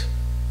with it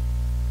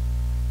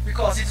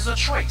because it is a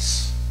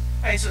choice.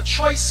 And it's a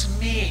choice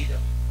made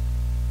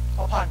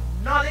upon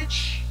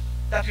knowledge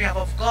that we have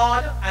of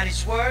God and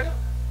His Word.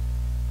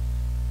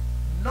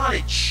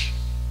 Knowledge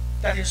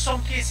that in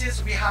some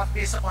cases we have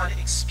based upon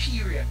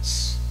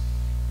experience.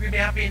 We may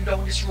have been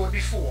down this road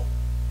before.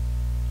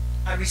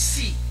 And we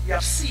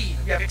have seen,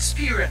 we have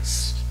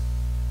experienced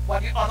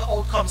what the other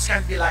outcomes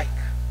can be like.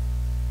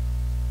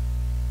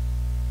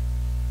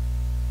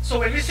 So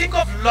when we think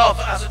of love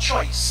as a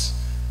choice,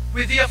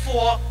 we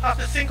therefore have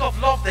to think of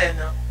love then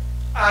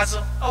as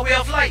a way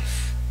of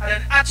life and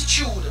an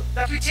attitude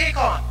that we take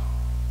on.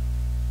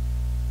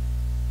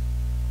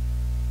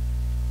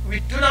 We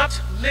do not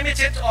limit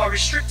it or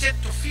restrict it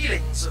to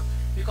feelings,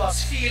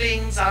 because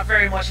feelings are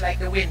very much like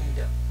the wind.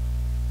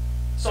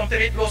 Something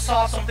may blow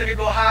soft, something may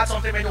blow hard,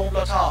 something may don't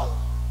blow at all.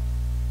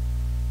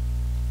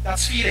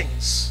 That's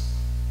feelings.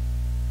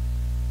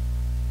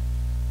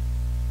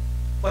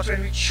 But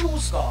when we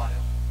choose God,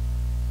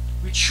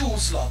 we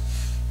choose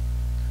love.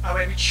 And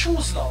when we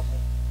choose love,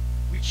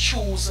 we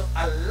choose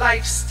a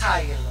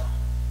lifestyle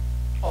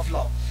of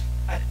love,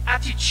 an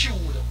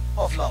attitude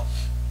of love.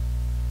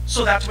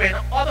 So that when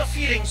other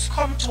feelings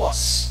come to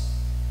us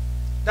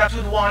that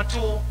would want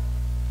to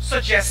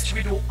suggest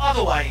we do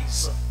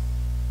otherwise,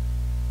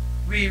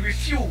 we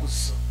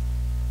refuse,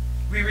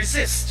 we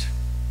resist,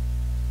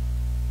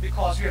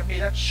 because we have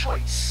made a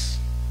choice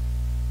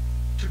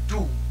to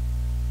do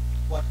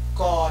what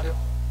God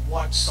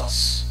wants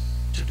us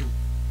to do.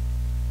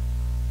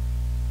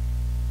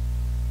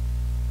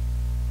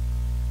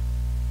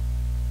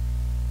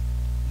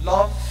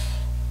 Love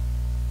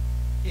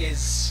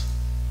is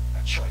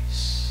a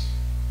choice.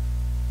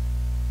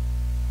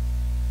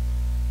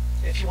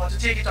 If you want to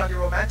take it on the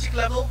romantic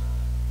level,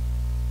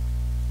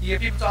 you hear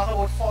people talk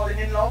about falling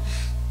in love,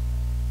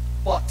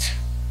 but.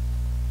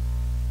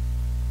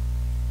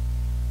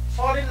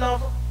 Fall in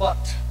love,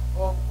 but.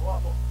 Well,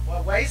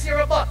 why is there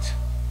a but?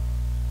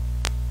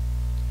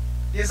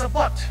 There's a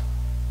but.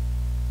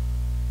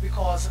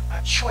 Because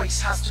a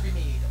choice has to be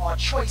made, or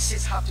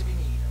choices have to be made.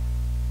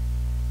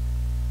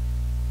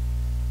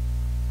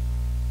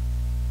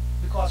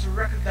 Because we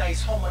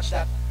recognize how much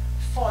that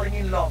falling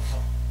in love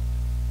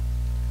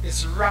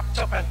is wrapped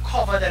up and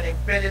covered and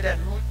embedded and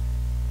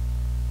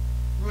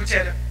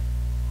rooted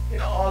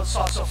in all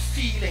sorts of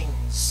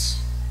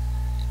feelings.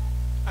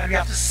 And we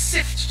have to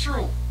sift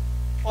through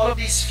all of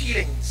these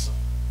feelings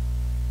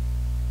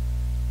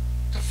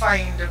to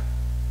find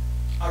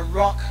a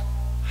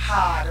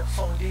rock-hard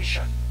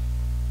foundation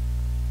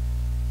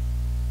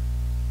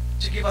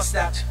to give us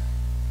that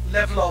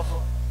level of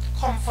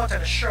comfort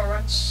and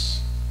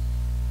assurance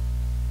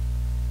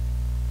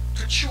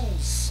to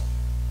choose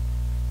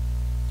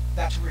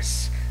that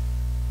risk.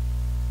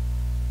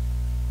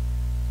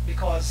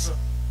 Because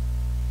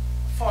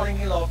falling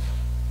in love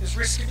is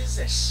risky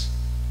business.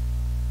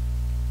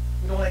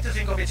 We don't like to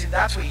think of it in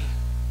that way,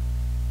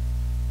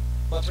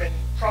 but when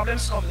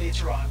problems come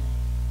later on,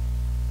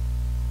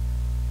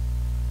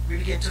 we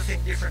begin to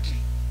think differently.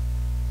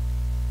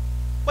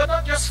 But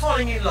not just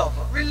falling in love,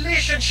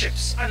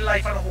 relationships and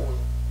life as a whole.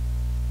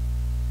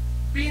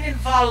 Being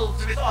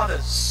involved with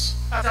others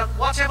at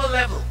whatever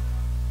level.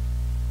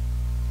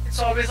 It's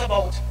always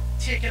about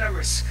taking a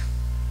risk.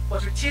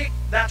 But we take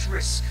that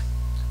risk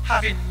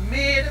having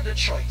made the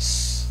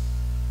choice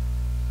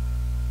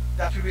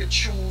that we will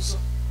choose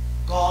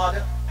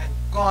God and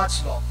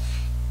God's love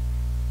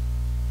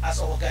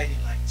as our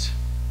guiding light.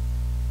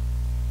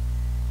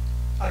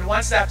 And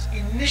once that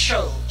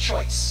initial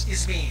choice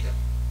is made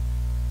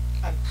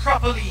and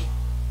properly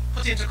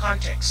put into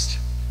context,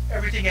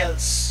 everything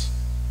else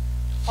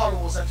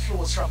follows and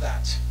flows from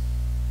that.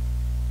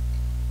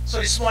 So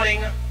this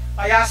morning,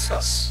 I ask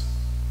us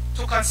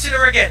to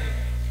consider again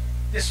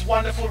this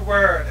wonderful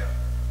word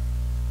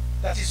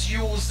that is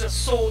used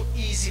so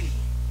easily.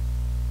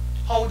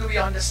 How do we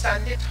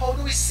understand it? How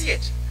do we see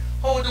it?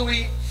 How do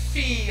we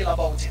feel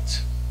about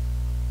it?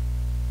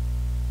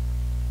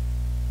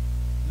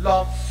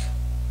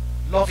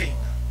 Loving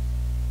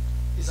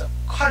is a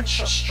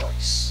conscious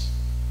choice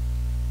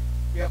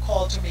we are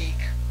called to make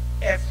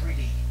every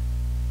day.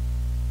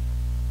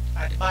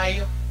 And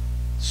my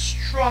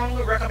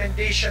strong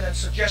recommendation and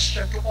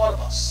suggestion to all of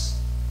us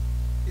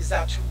is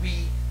that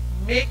we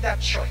make that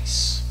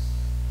choice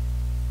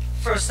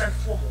first and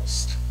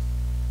foremost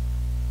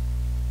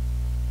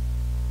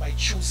by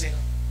choosing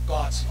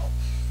God's love.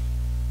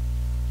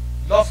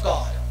 Love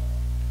God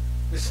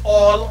with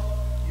all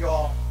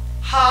your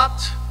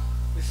heart,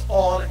 with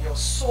all your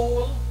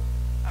soul,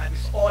 and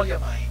with all your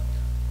mind.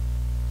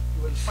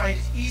 You will find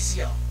it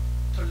easier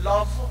to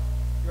love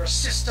your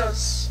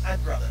sisters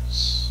and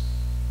brothers.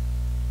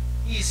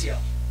 easier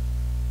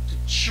to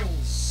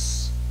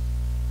choose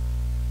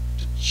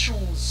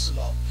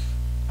love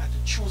and to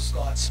choose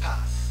God's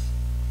path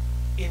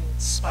in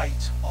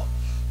spite of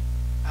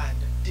and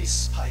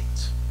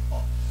despite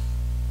of.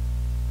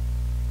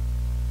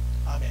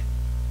 Amen.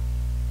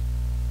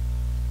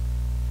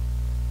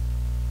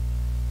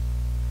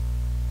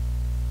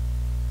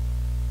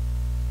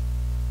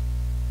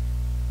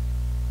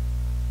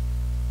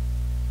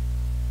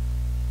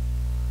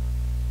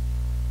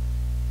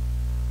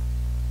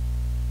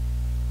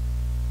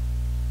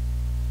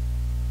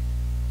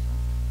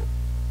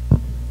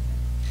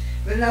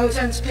 We'll now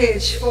turn to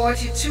page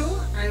 42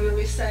 and we'll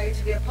recite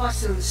the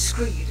Apostles'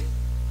 Creed.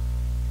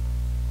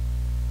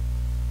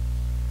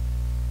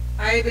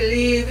 I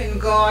believe in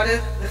God,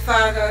 the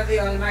Father, the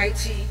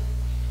Almighty,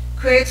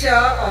 creator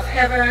of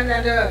heaven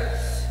and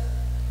earth.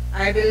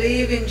 I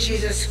believe in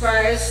Jesus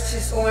Christ,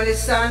 his only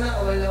Son,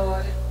 our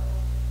Lord.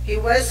 He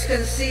was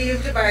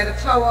conceived by the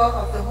power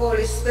of the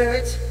Holy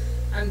Spirit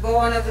and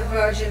born of the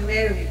Virgin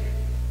Mary.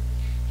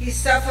 He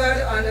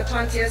suffered under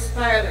Pontius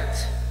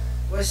Pilate,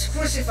 was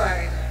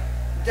crucified,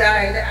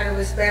 died, and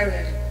was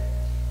buried.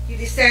 He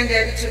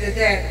descended to the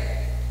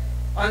dead.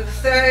 On the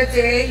third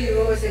day he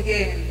rose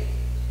again.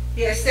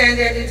 He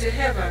ascended into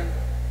heaven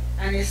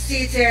and is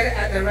seated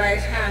at the right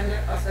hand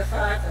of the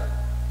Father.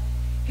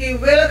 He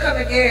will come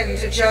again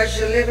to judge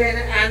the living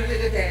and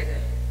the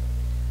dead.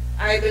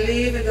 I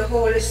believe in the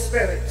Holy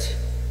Spirit,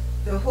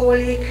 the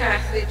Holy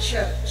Catholic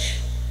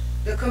Church,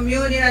 the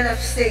communion of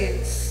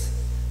saints,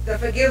 the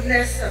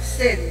forgiveness of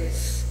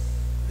sins,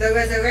 the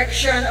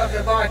resurrection of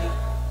the body,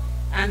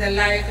 and the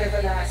life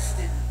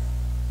everlasting.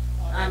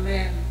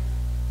 Amen.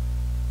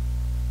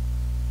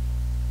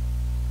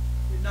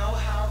 We now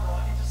have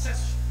our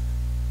intercession.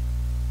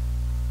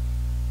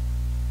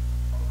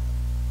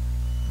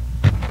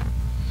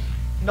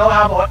 Now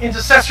have our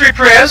intercessory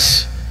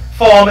prayers,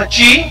 Form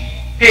G,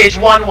 page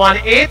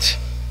 118.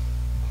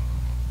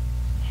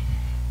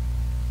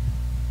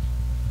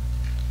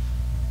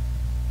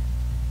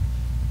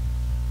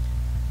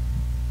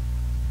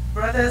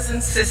 Brothers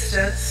and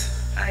sisters,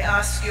 I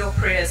ask your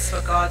prayers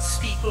for God's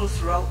people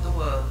throughout the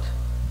world,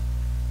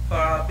 for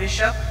our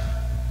bishop,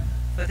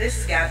 for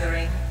this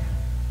gathering,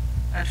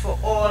 and for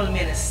all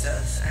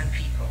ministers and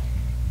people.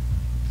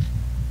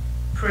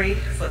 Pray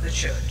for the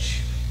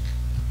church.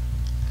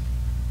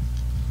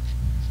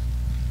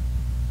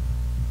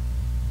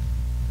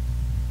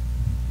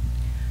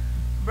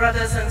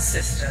 Brothers and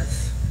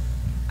sisters,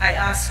 I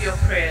ask your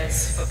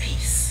prayers for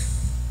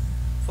peace,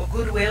 for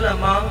goodwill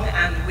among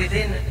and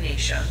within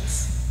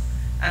nations,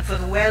 and for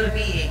the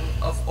well-being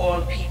of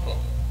all people.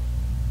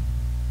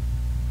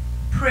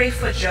 Pray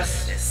for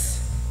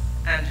justice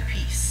and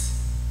peace.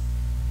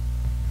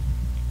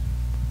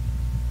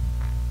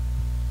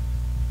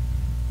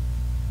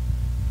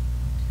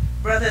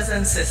 Brothers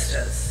and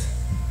sisters,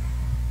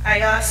 I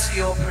ask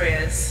your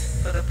prayers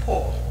for the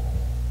poor,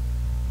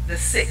 the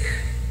sick,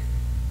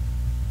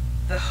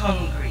 the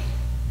hungry,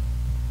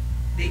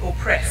 the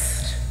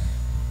oppressed,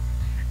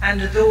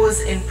 and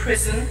those in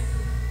prison,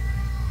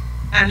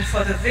 and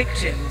for the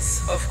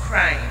victims of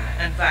crime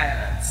and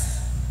violence.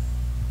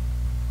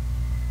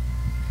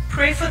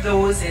 Pray for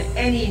those in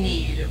any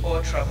need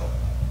or trouble.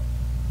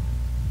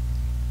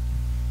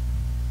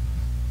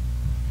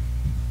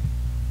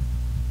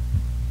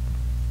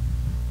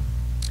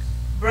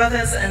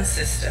 Brothers and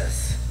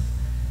sisters,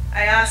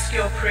 I ask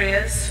your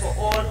prayers for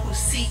all who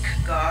seek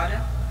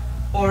God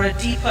or a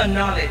deeper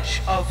knowledge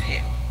of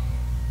him.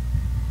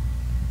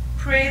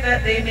 Pray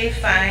that they may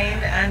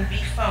find and be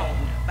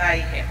found by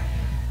him.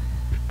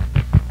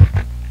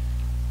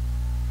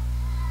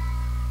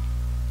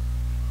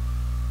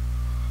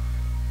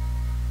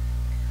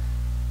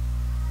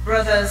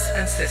 Brothers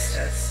and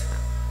sisters,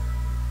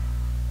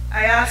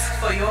 I ask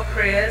for your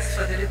prayers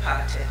for the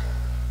departed,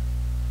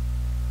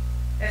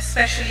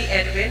 especially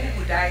Edwin,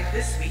 who died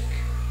this week,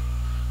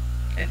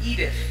 and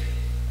Edith,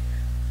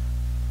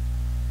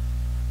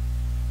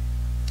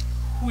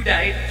 who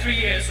died 3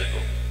 years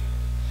ago.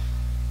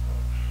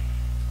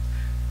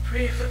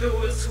 Pray for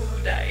those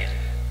who died.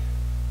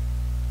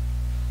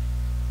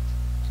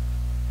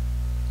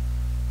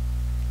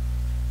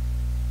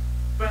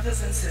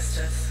 Brothers and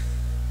sisters,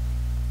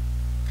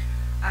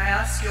 I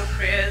ask your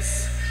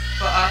prayers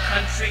for our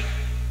country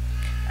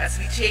as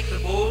we take the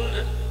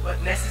bold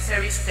but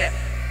necessary step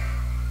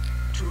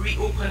to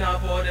reopen our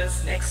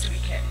borders next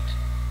weekend.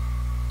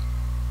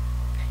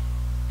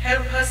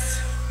 Help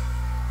us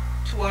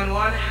to, on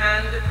one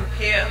hand,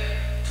 prepare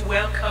to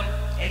welcome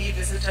any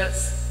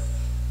visitors,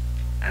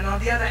 and on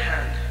the other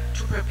hand,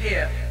 to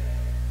prepare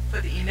for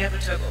the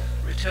inevitable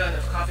return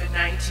of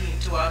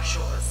COVID-19 to our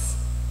shores.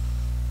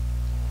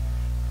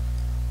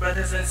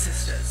 Brothers and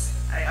sisters,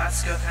 I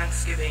ask your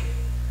thanksgiving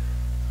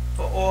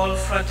for all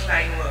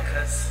frontline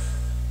workers,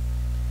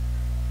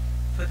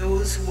 for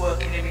those who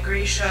work in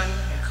immigration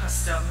and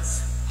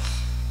customs,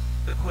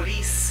 the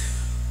police,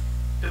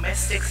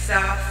 domestic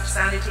staff,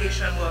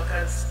 sanitation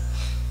workers,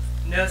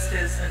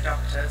 nurses and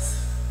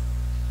doctors,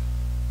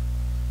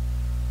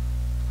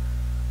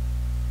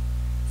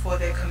 for for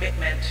their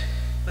commitment,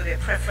 for their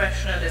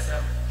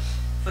professionalism,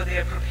 for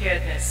their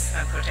preparedness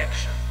and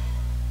protection.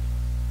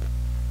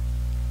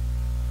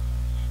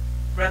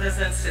 Brothers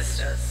and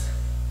sisters,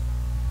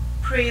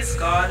 praise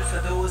God for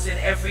those in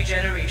every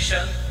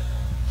generation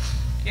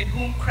in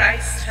whom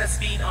Christ has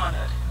been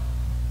honored.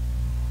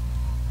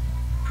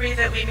 Pray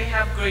that we may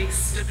have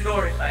grace to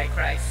glorify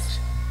Christ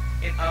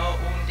in our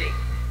own day.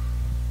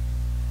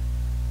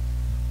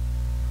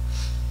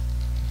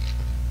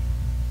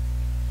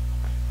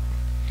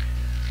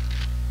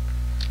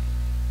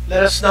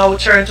 Let us now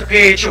turn to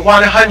page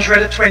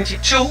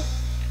 122,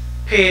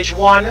 page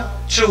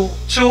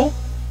 122.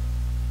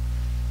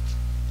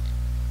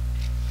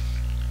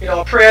 In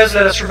our prayers,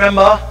 let us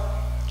remember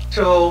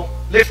to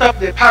lift up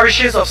the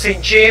parishes of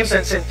St. James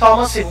and St.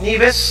 Thomas in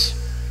Nevis.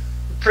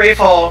 Pray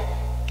for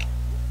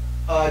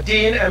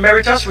Dean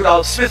Emeritus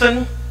Rudolph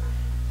Smithon.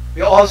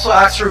 We also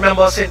ask to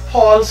remember St.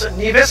 Paul's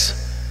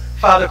Nevis,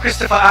 Father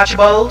Christopher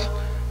Archibald,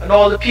 and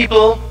all the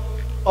people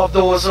of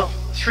those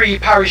three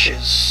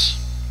parishes.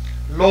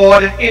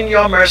 Lord, in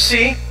your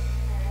mercy.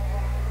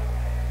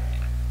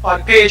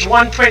 On page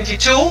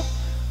 122,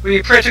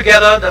 we pray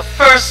together the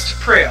first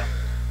prayer.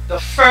 The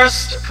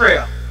first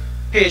prayer,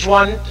 page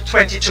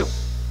 122.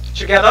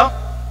 Together.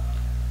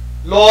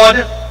 Lord,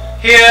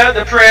 hear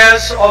the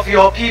prayers of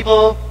your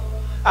people,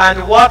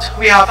 and what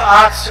we have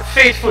asked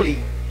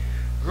faithfully,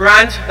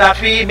 grant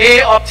that we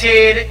may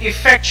obtain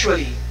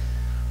effectually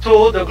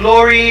to the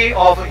glory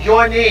of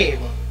your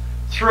name,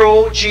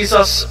 through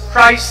Jesus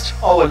Christ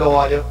our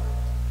Lord.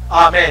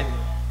 Amen.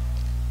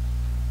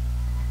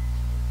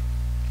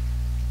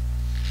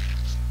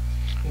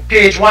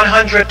 Page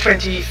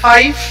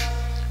 125,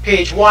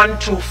 page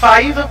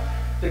 125,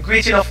 the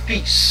greeting of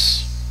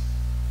peace.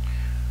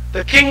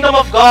 The kingdom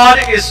of God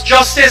is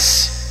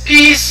justice,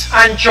 peace,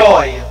 and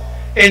joy,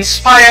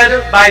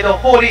 inspired by the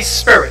Holy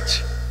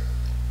Spirit.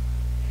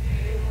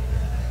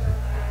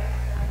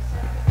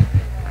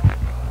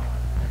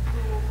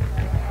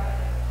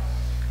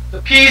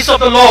 The peace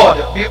of the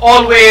Lord be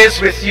always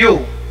with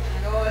you.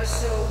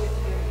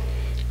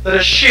 Let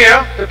us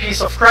share the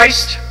peace of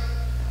Christ.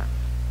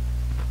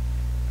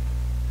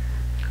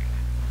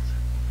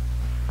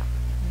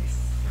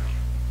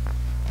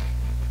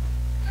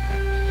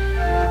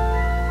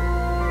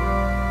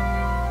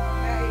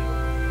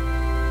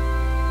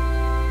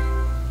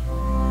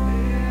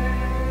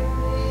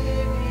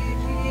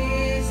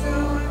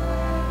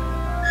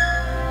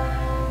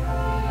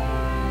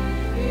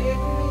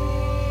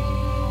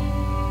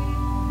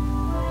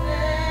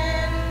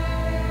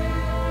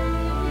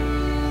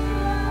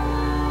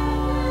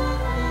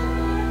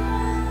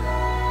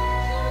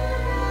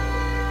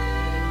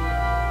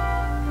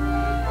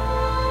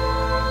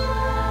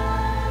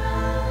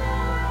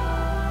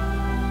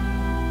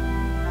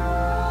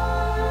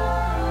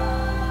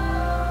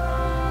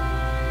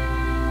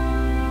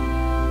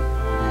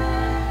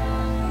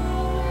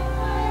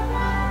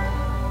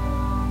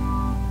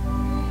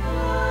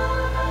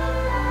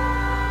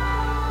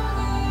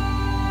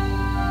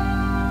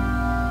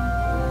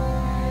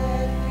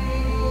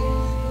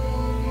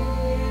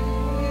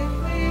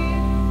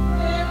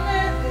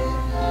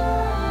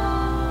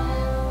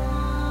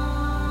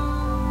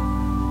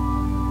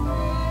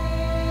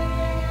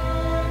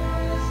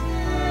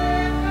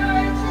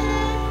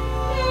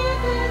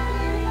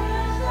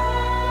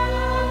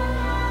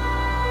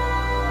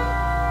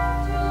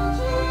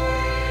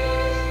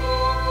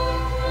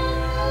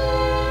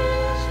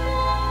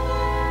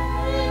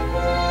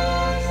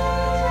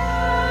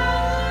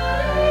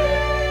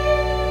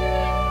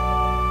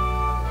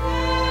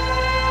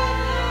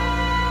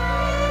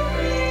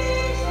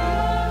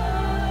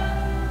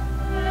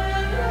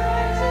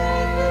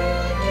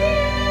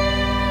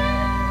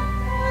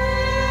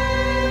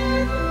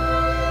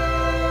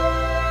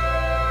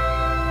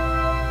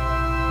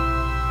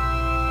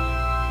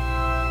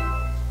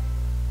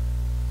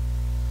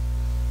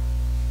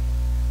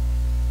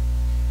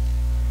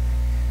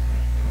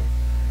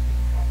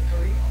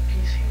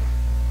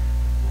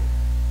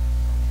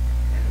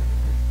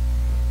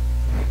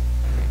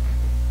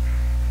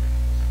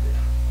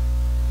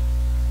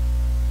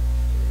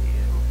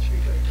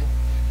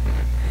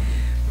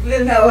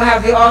 We'll now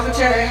have the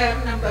offertory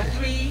hymn number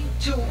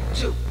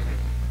 322.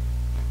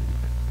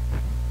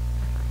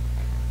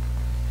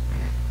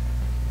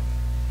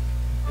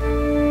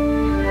 Amen.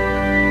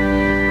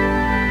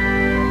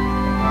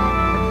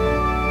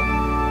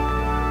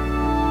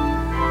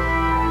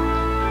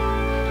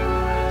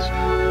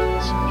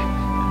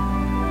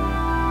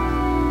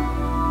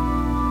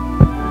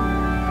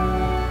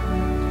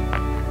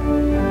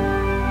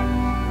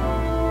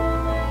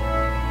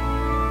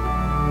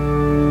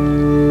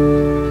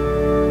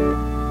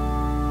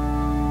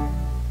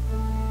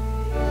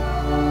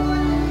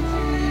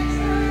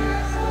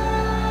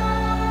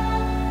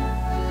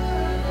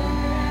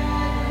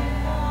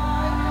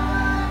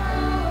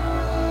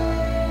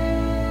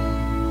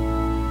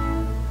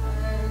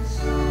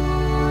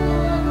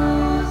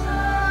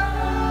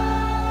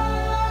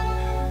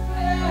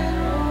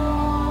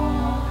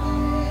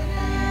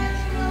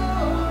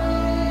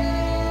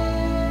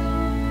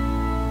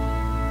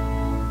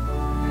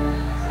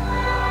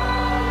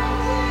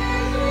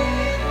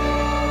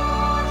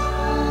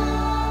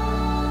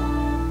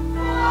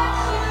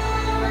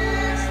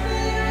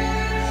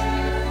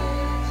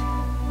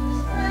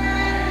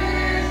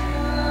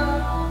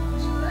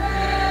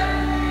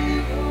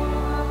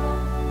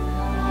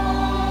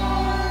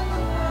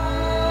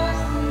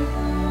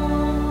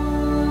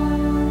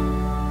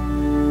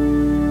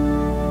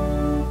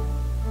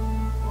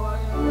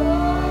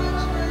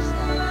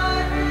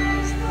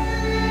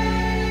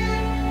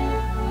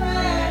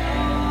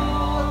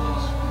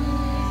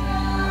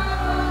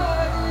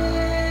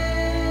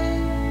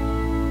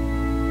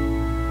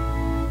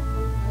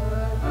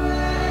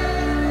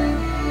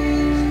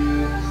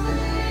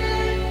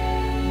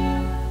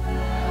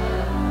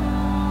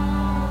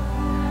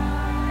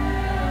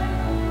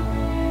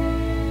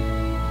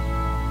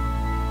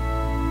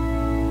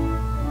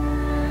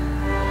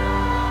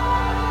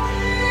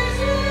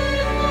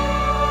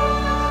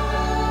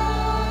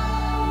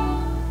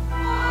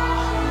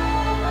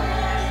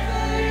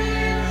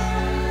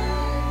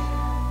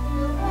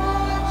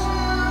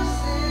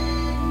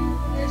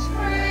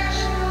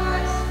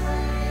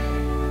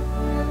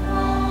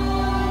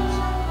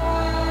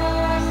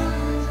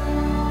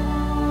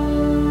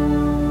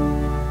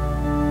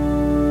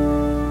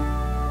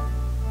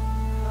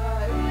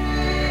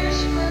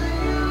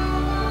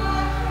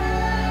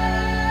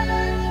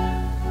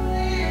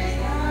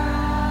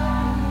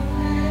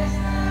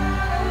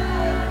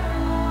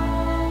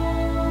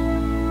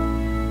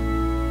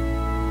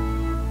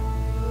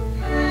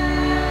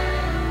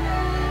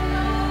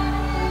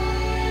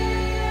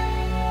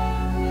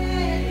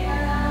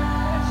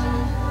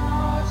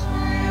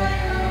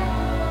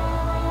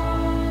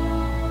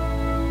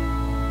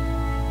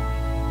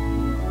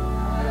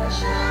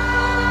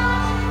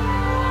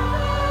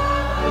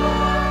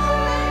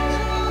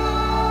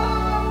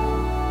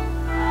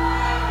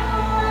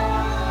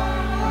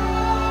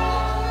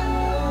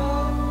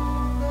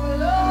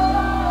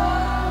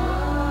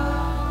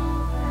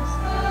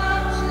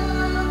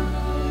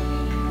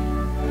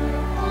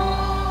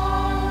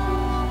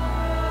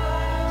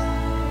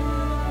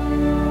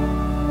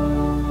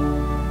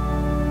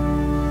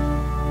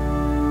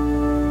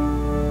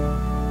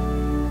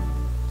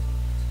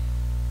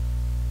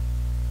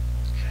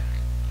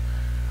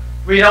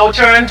 We now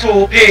turn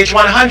to page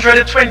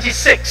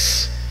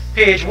 126,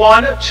 page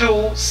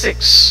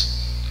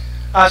 126.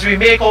 As we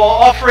make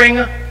our offering,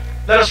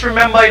 let us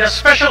remember in a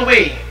special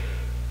way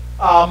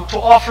to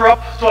offer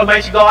up to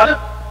Almighty God,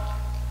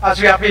 as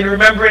we have been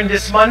remembering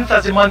this month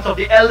as the month of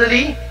the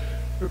elderly.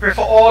 We pray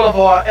for all of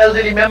our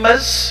elderly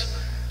members,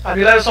 and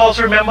we let us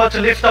also remember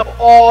to lift up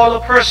all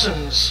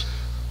persons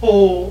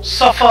who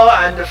suffer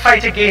and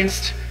fight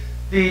against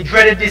the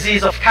dreaded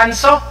disease of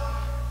cancer.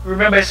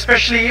 Remember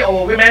especially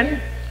our women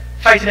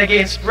fighting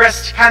against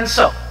breast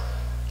cancer.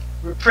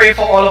 We pray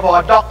for all of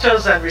our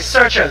doctors and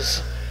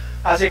researchers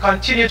as they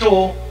continue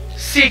to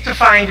seek to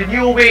find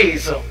new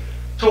ways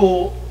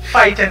to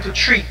fight and to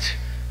treat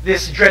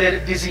this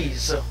dreaded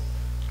disease.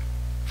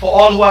 For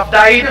all who have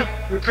died,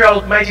 we pray,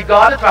 Almighty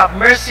God, to have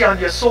mercy on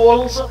their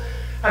souls,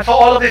 and for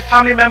all of the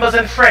family members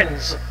and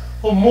friends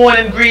who mourn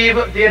and grieve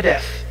their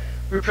death,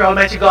 we pray,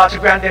 Almighty God, to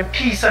grant them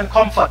peace and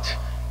comfort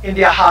in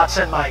their hearts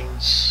and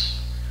minds.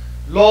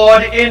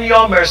 Lord, in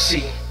your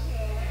mercy,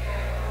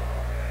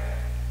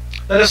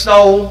 let us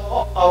now,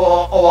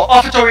 our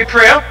offertory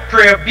prayer,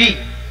 prayer B.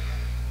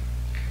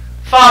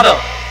 Father,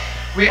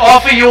 we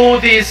offer you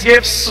these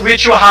gifts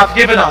which you have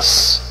given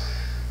us,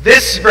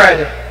 this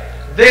bread,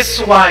 this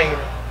wine,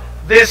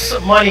 this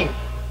money.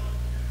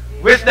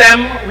 With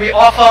them we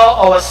offer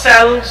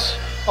ourselves,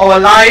 our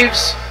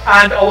lives,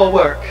 and our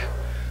work,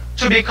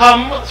 to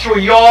become, through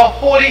your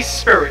Holy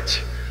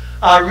Spirit,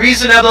 a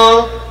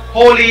reasonable,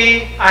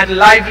 holy, and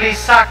lively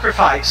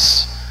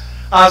sacrifice,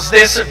 as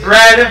this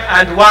bread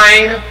and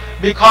wine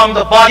become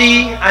the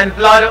body and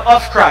blood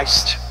of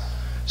Christ.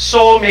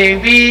 So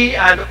may we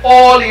and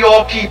all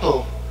your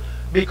people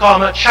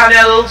become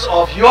channels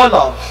of your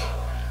love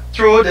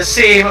through the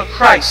same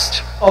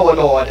Christ our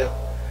Lord.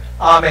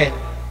 Amen.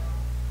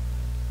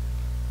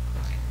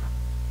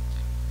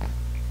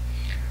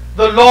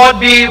 The Lord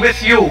be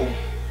with you.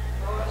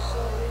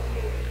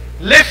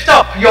 Lift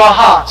up your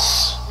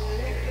hearts.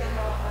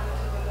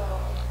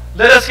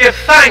 Let us give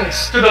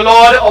thanks to the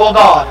Lord our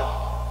God.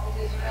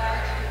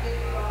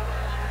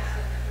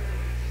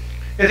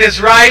 It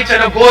is right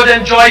and a good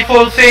and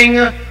joyful thing,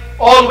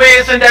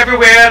 always and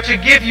everywhere, to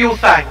give you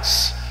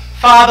thanks,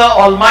 Father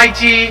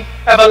Almighty,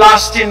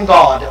 everlasting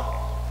God.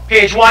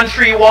 Page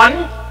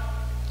 131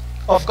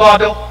 of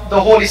God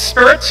the Holy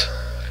Spirit.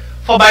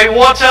 For by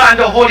water and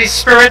the Holy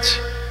Spirit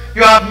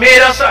you have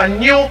made us a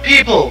new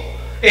people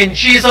in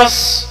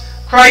Jesus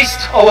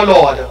Christ our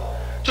Lord,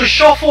 to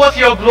show forth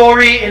your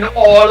glory in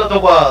all the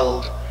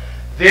world.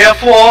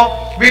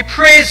 Therefore we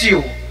praise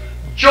you,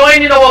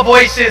 joining our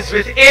voices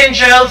with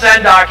angels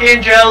and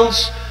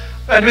archangels,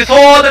 and with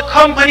all the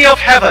company of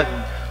heaven,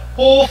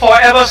 who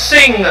forever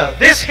sing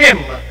this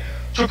hymn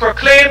to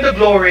proclaim the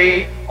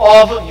glory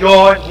of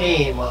your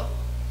name.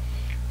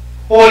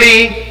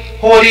 Holy,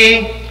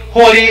 holy,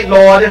 holy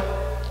Lord,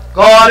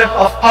 God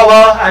of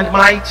power and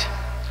might,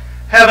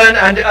 heaven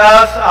and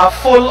earth are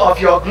full of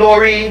your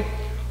glory.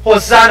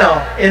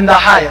 Hosanna in the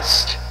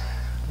highest.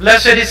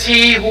 Blessed is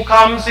he who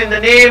comes in the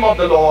name of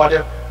the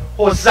Lord.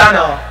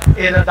 Hosanna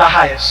in the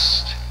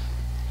highest.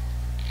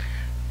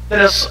 Let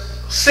us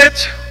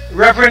sit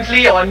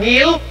reverently or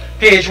kneel.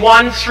 Page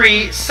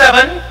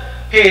 137.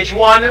 Page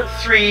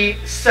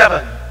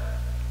 137.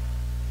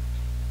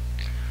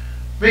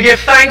 We give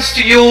thanks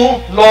to you,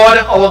 Lord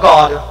our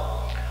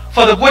God,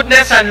 for the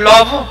goodness and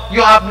love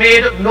you have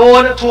made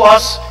known to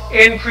us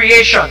in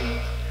creation,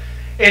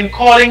 in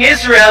calling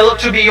Israel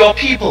to be your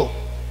people,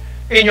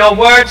 in your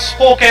word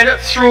spoken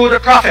through the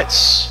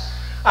prophets,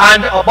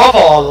 and above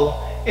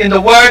all, in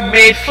the Word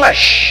made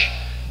flesh,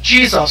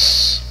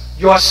 Jesus,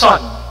 your Son.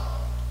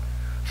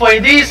 For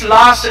in these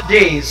last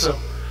days,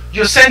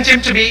 you sent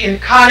him to be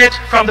incarnate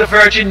from the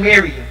Virgin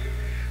Mary,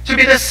 to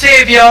be the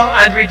Savior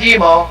and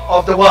Redeemer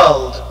of the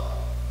world.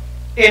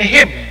 In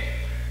him,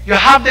 you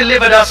have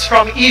delivered us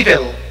from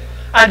evil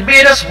and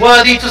made us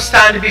worthy to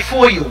stand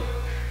before you.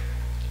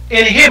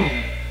 In him,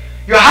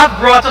 you have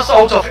brought us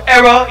out of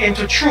error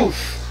into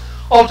truth,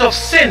 out of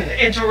sin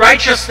into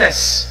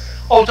righteousness,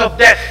 out of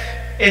death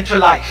into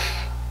life.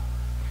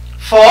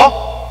 For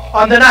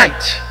on the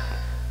night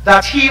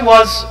that he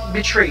was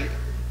betrayed,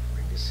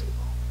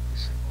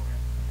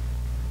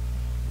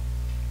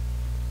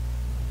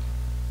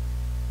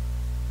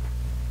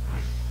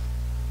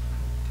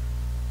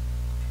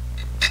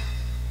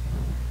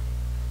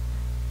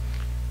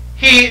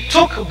 he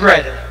took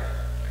bread,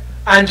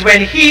 and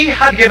when he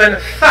had given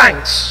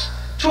thanks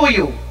to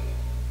you,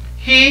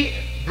 he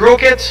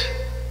broke it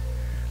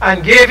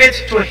and gave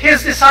it to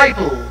his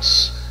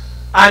disciples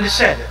and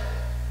said,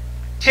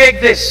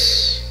 "Take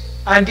this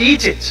and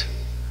eat it.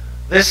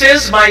 This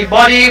is my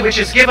body which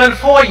is given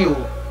for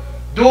you.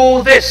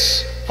 Do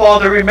this for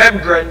the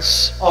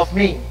remembrance of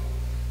me."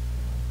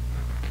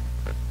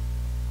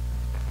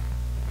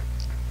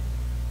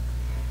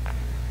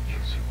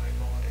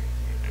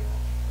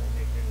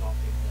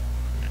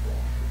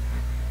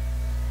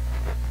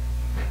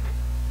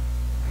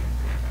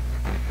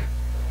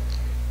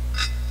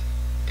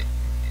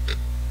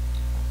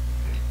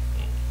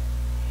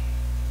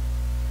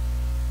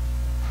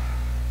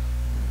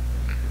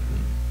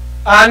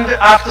 And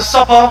after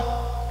supper,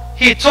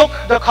 he took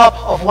the cup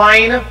of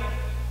wine,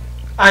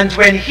 and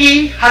when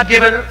he had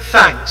given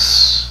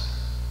thanks,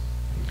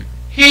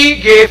 he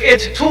gave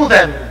it to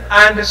them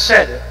and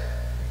said,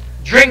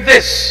 "Drink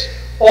this,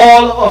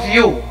 all of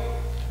you.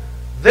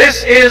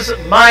 This is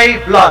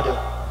my blood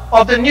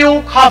of the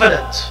new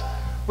covenant,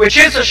 which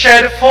is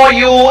shed for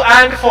you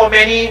and for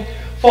many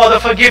for the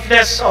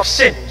forgiveness of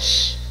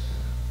sins.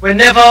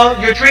 Whenever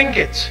you drink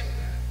it,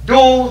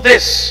 do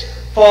this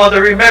for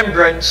the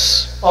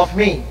remembrance of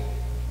me."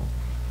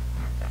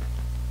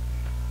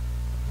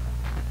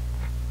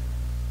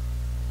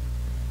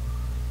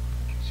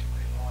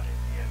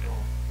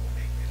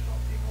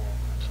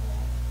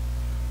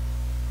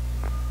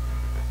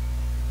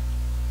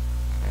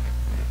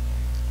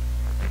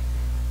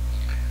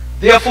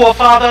 Therefore,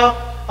 Father,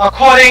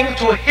 according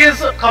to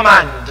his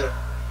command,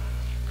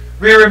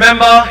 we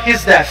remember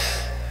his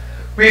death,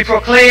 we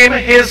proclaim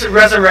his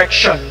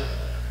resurrection,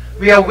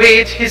 we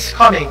await his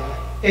coming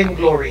in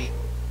glory.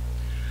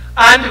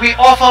 And we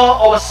offer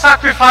our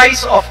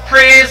sacrifice of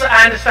praise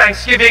and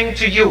thanksgiving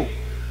to you,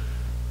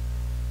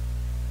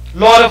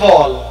 Lord of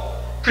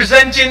all,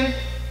 presenting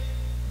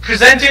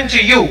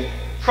to you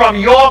from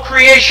your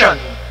creation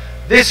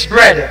this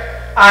bread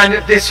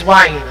and this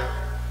wine.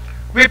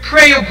 We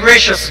pray you,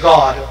 gracious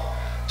God,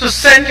 to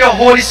send your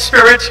Holy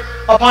Spirit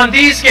upon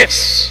these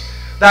gifts,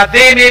 that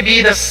they may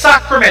be the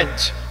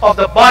sacrament of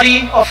the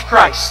body of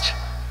Christ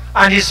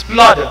and his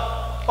blood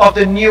of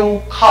the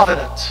new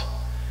covenant.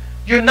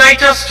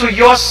 Unite us to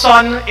your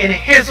Son in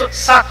his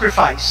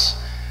sacrifice,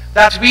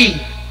 that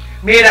we,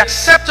 made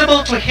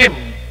acceptable to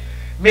him,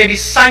 may be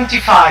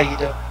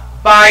sanctified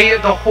by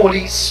the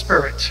Holy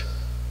Spirit.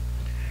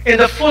 In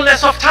the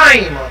fullness of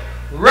time,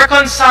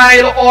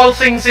 reconcile all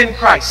things in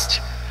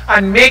Christ,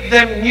 and make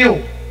them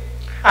new,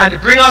 and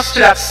bring us to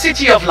that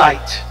city of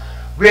light,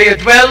 where you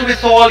dwell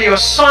with all your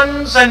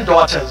sons and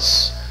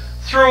daughters,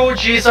 through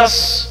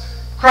Jesus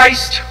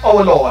Christ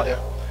our Lord,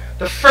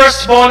 the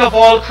firstborn of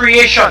all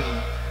creation,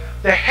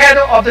 the head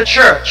of the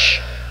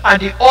church,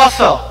 and the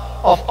author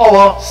of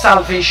our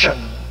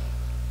salvation,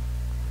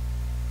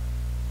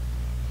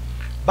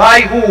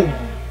 by whom,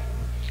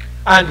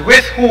 and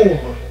with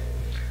whom,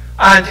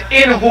 and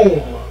in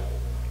whom,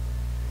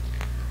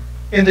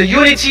 in the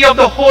unity of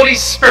the Holy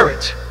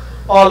Spirit,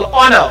 all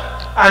honor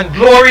and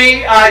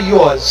glory are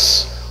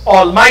yours,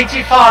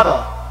 Almighty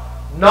Father,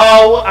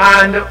 now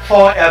and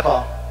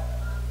forever.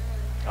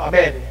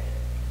 Amen.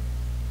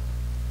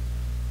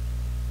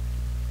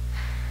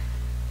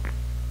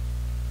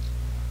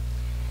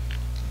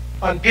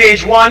 On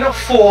page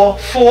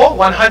 144,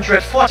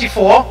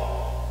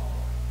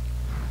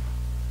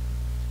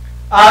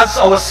 as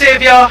our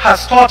Savior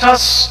has taught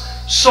us,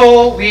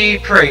 so we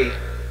pray.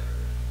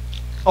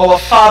 Our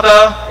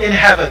Father in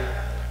heaven,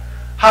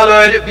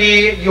 hallowed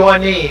be your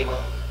name.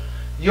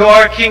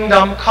 Your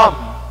kingdom come.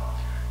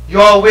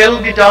 Your will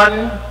be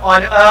done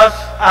on earth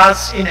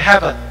as in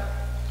heaven.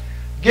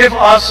 Give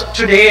us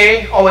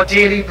today our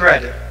daily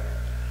bread.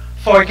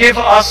 Forgive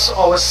us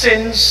our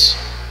sins,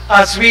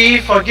 as we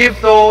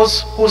forgive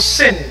those who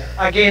sin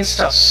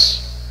against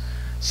us.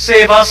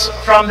 Save us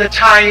from the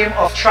time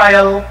of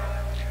trial,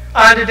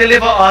 and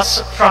deliver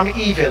us from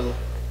evil.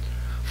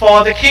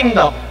 For the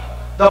kingdom,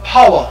 the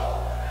power,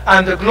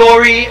 and the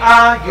glory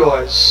are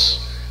yours,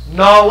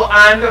 now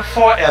and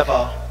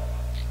forever.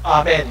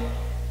 Amen.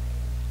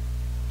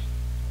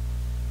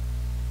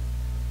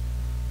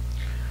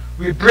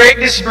 We break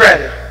this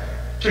bread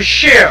to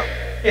share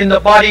in the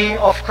body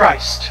of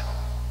Christ.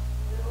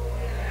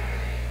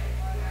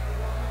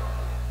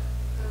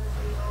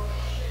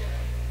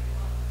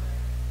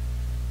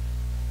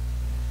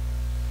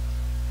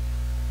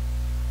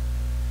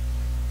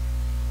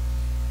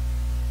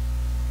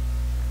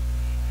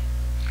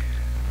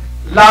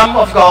 Lamb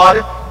of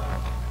God,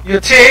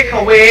 you take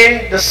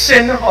away the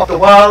sin of the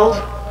world.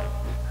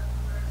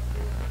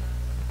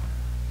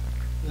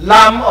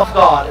 Lamb of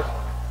God,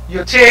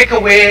 you take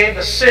away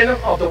the sin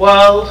of the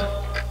world.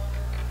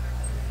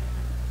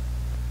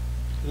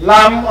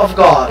 Lamb of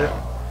God,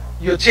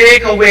 you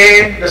take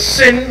away the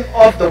sin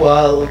of the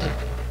world.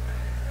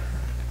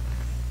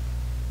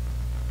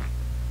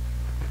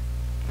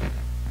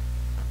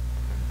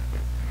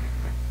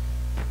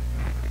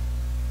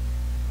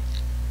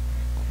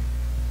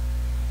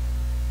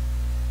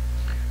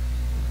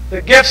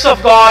 The gifts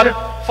of God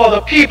for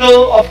the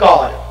people of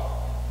God.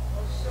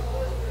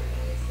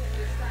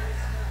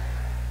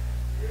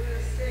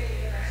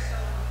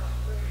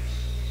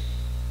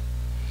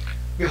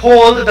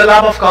 Behold the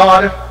Lamb of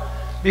God.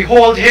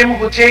 Behold him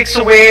who takes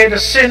away the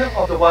sin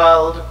of the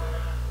world.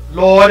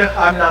 Lord,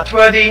 I'm not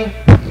worthy.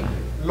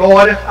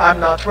 Lord, I'm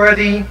not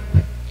worthy.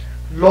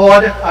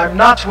 Lord, I'm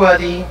not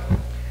worthy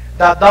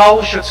that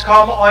thou shouldst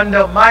come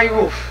under my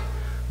roof,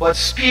 but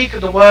speak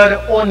the word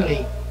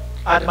only,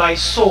 and my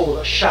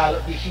soul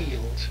shall be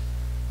healed.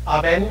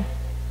 Amen.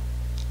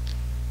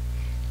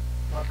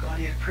 Lord God,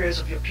 hear the prayers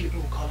of your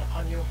people who call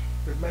upon you.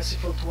 Be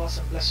merciful to us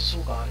and bless us,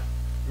 O God.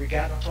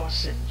 Regard not our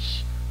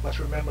sins, but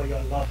remember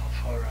your love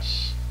for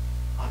us.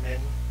 Amen.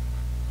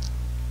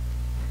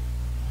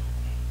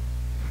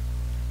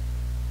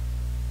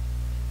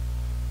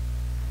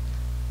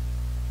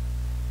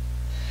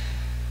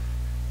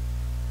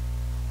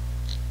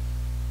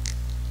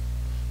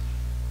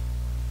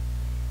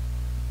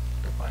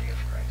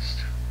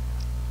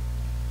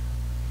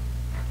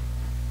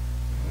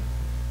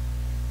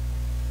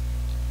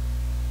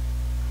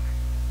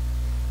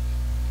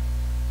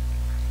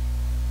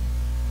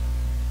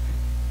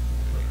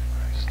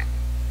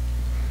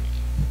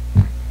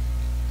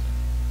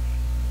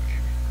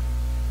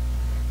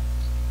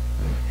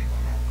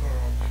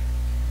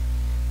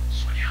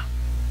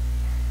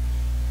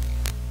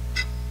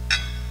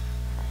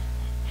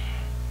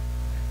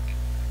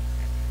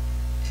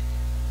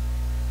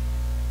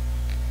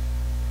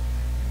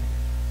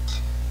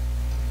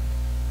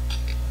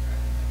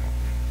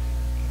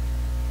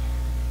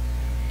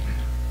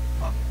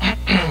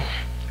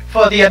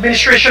 For the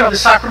administration of the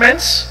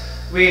sacraments,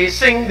 we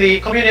sing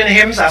the communion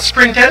hymns as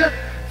printed,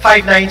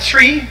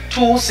 593,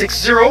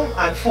 260,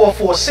 and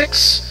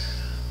 446.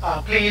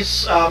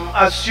 Please,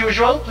 as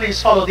usual,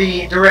 please follow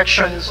the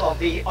directions of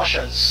the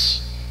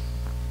ushers.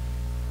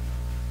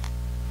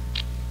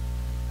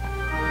 The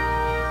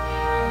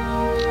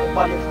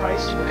body of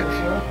Christ, you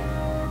can feel.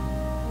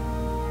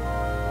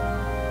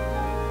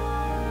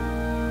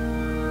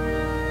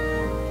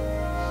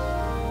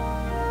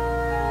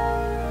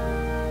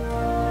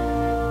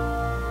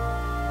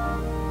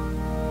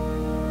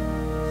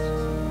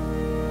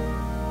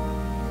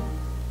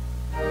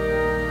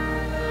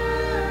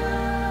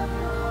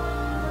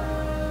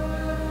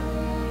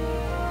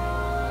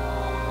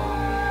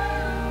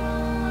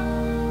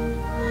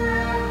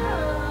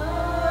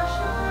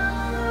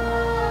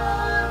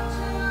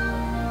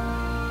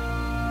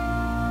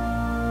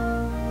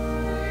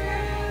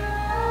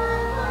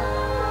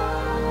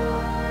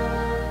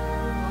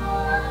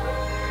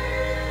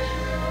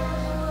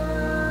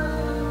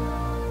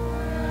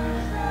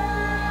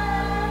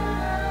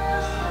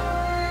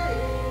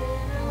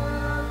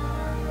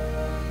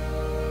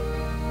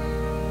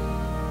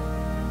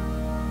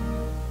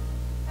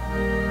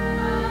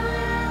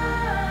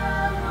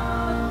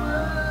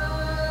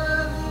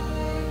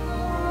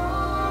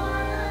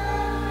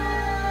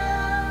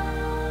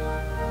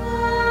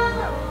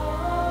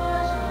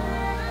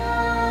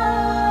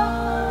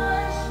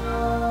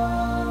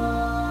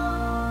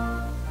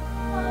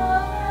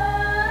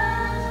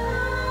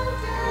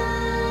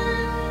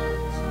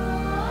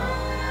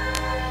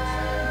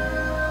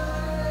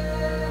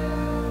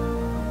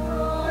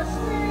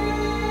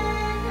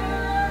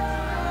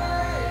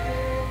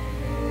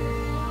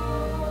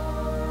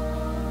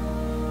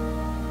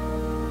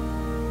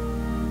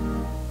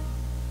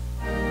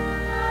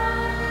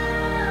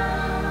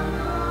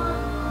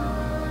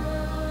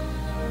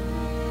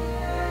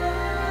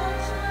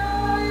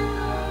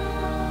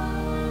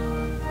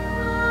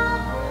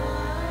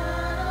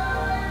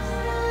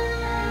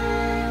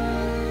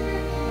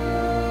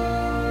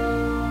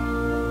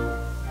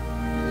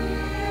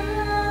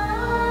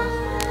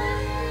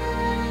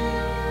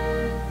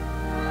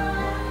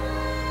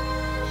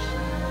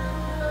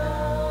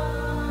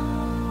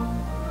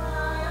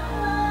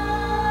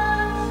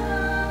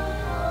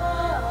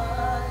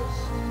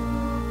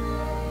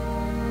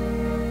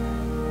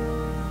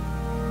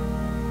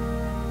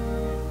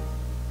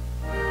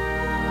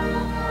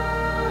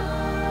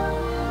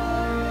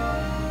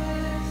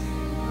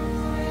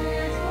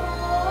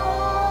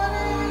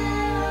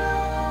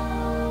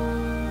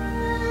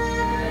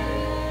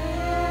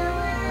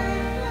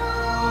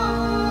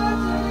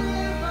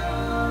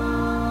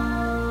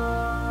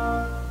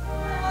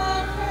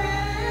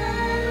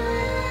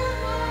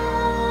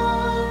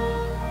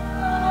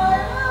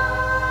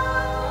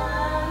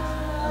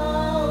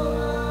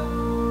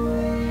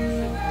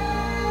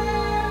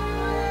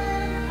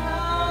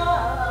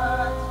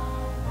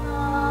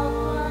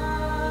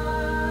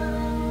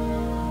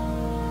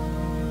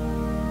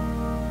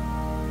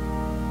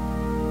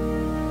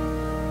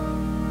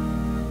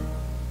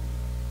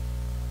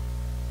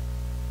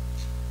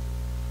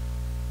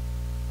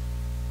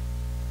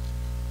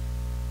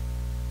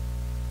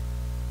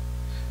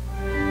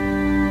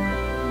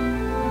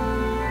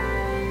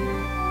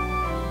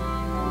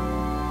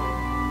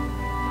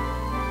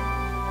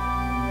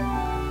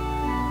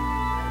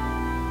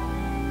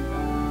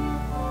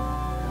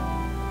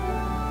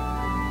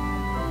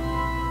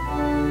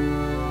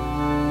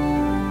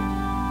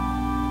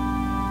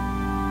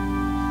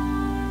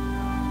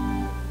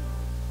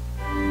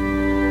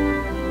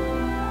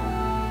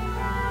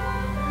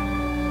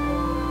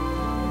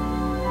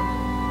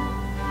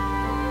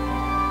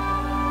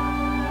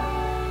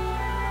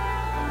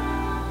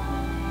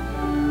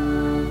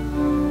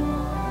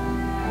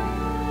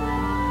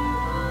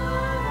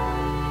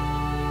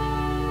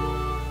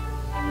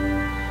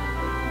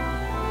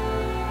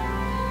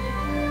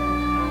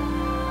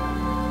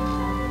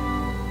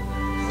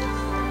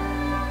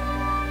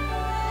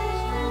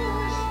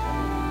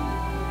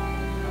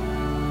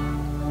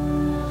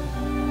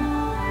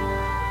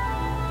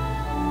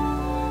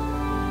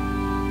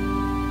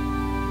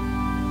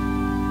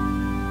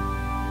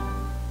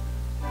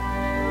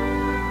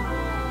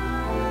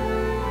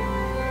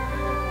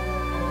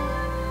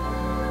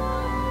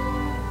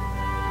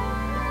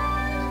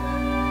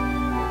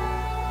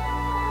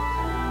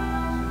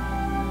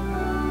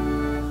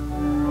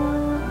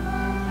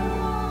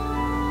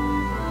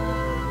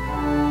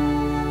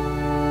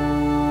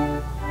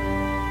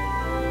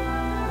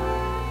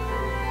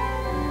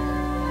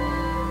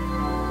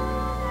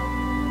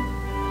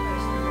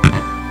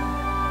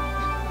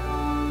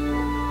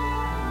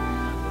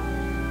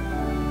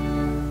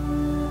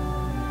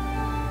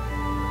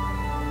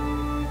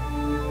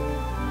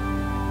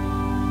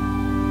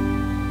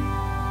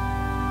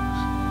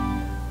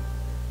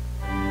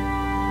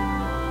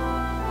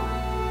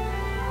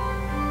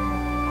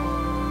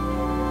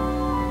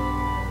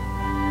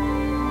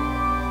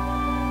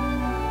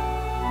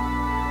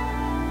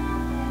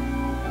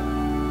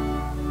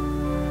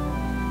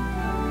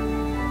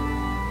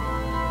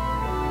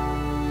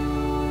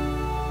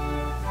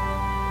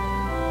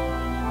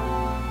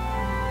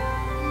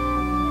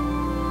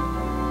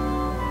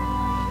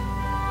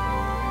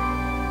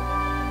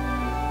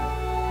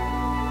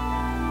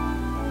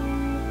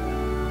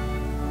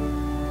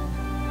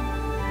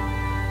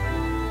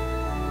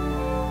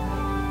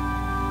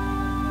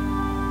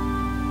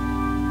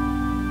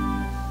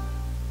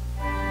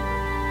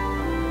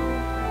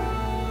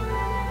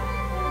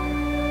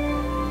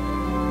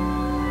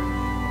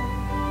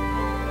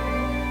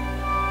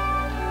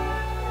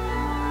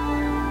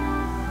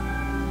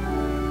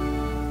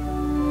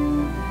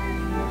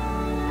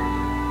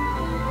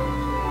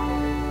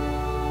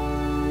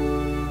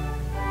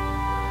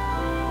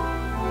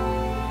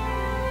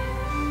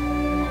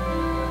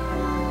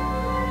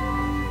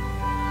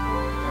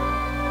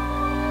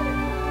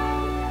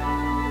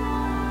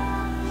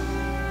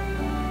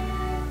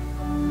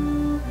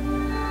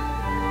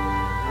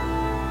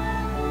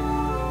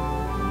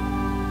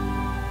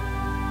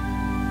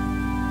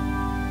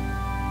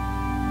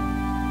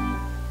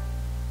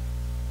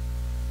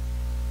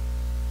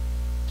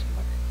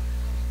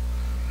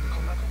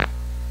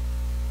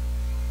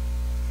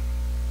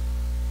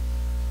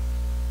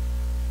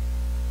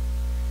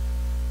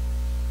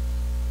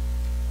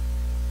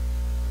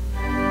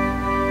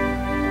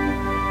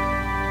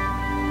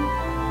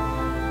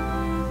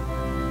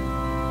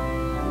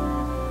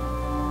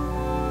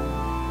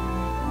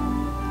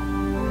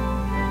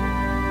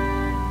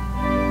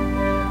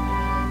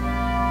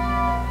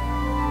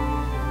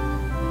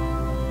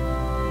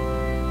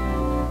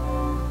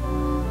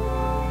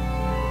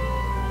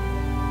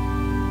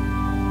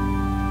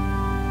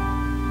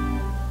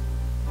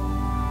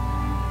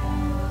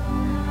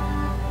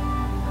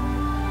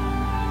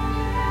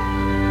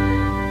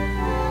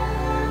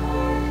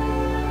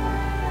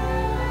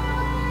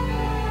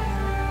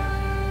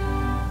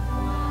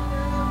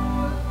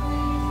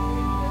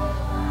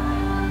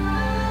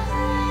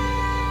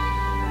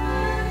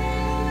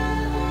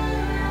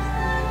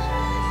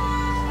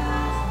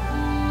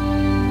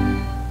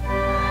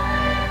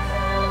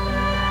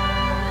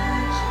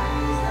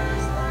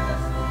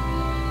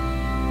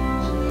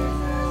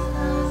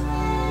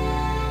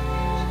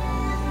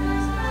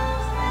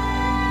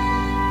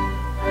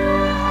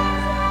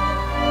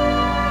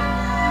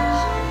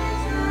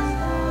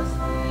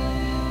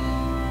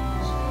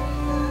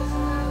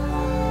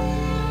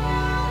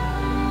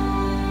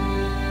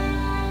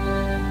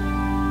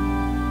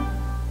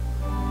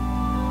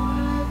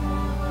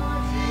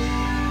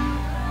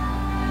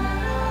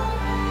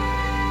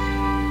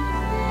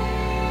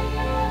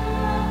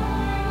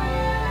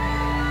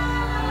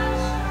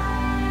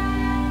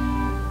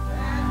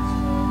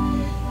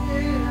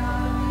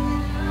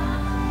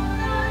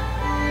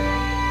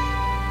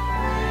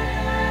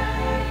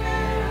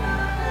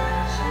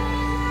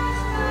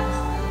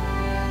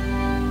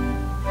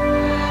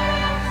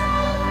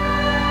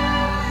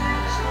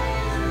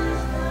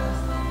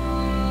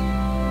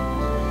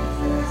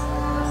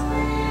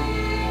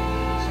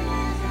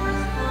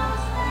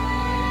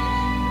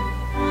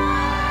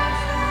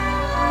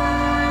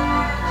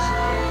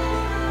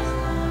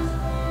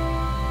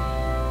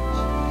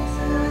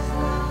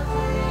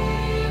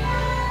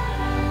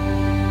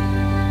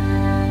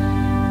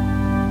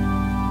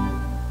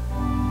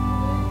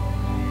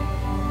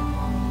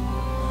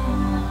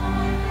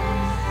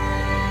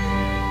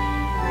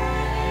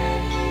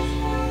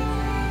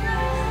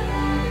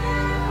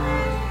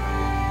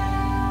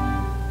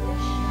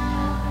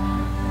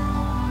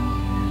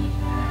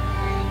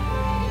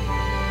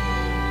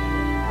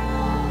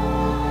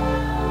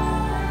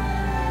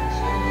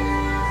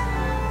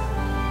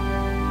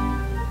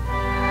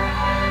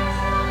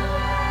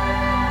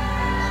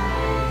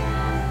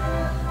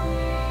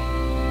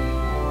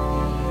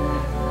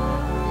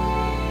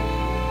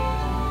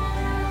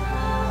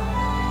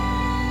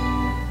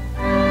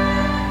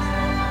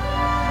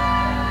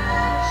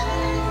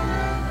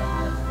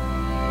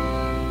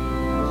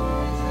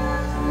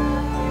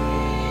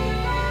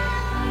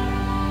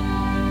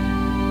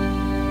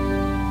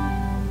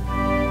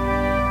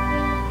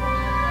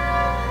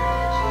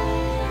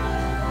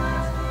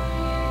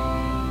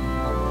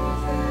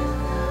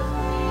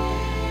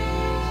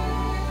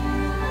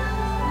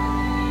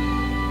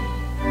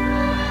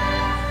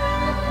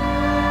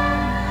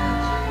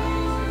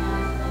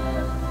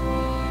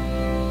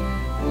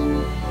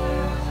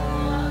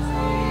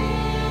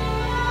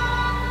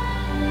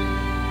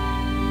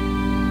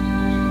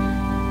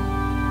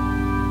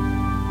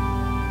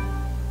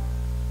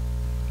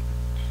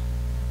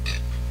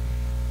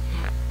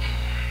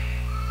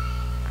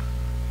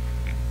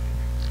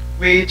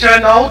 We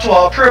turn now to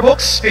our prayer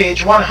books,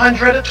 page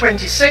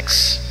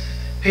 126,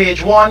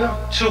 page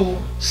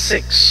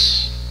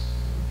 126.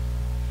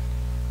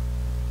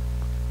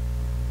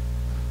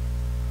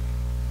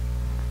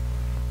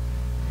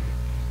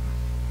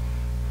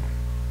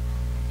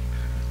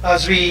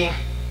 As we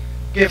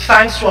give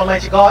thanks to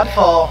Almighty God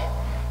for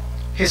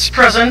His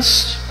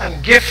presence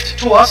and gift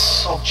to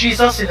us of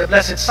Jesus in the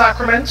Blessed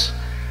Sacrament,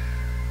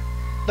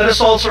 let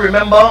us also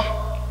remember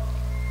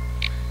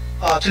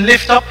to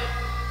lift up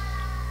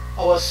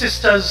our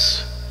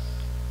sisters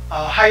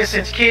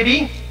Hyacinth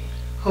KB,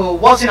 who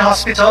was in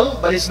hospital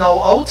but is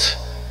now out,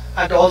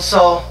 and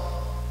also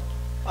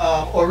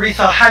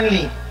Oretha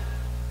Hanley,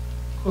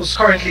 who's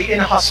currently in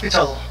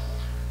hospital.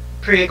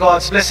 Pray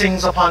God's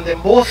blessings upon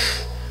them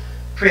both.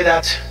 Pray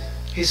that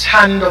His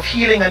hand of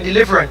healing and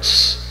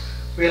deliverance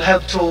will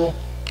help to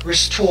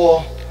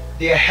restore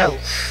their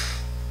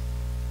health.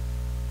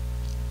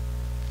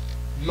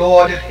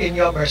 Lord, in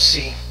your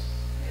mercy.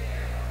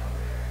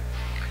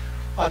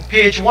 On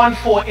page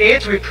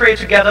 148, we pray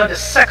together the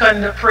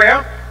second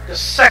prayer. The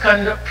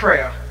second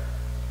prayer.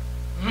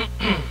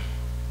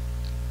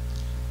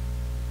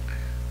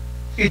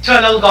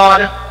 Eternal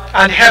God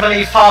and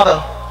Heavenly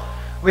Father,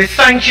 we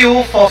thank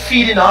you for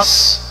feeding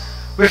us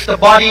with the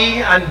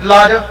body and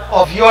blood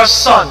of your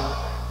Son,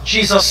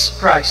 Jesus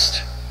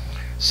Christ.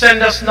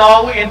 Send us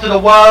now into the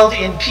world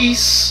in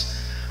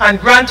peace and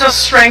grant us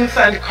strength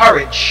and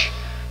courage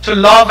to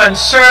love and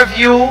serve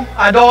you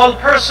and all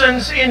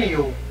persons in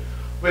you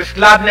with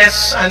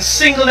gladness and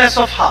singleness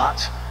of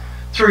heart,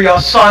 through your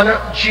Son,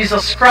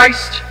 Jesus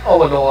Christ,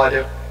 our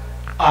Lord.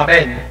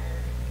 Amen.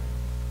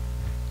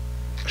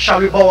 Shall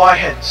we bow our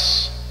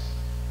heads?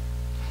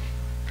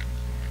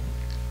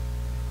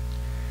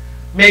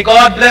 May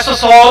God bless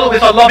us all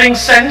with a loving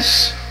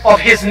sense of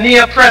His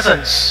near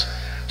presence,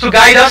 to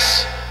guide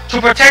us,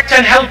 to protect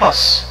and help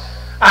us,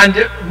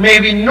 and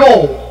may we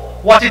know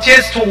what it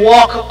is to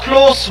walk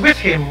close with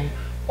Him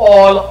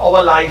all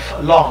our life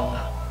long.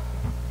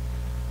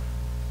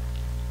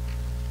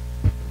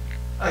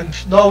 And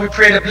now we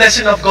pray the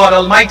blessing of God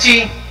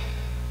Almighty,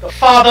 the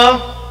Father,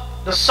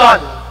 the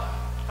Son,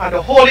 and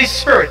the Holy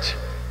Spirit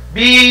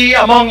be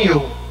among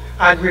you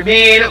and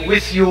remain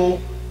with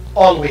you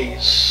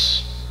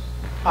always.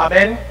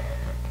 Amen.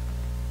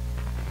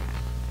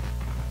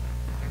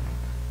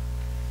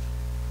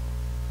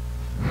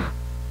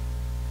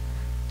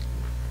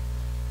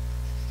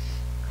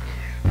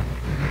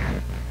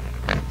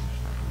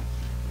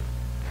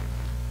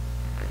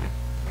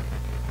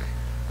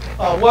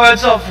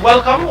 Words of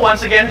welcome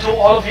once again to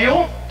all of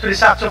you to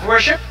this act of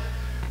worship.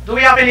 Do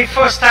we have any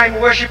first-time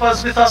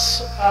worshipers with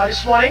us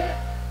this morning?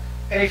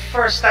 Any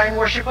first-time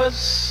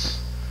worshipers?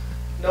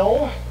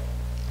 No?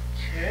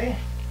 Okay.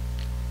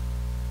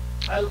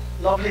 Well,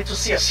 lovely to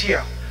see us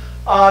here.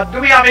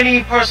 Do we have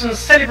any persons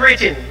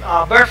celebrating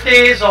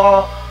birthdays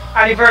or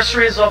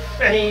anniversaries of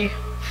any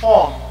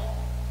form?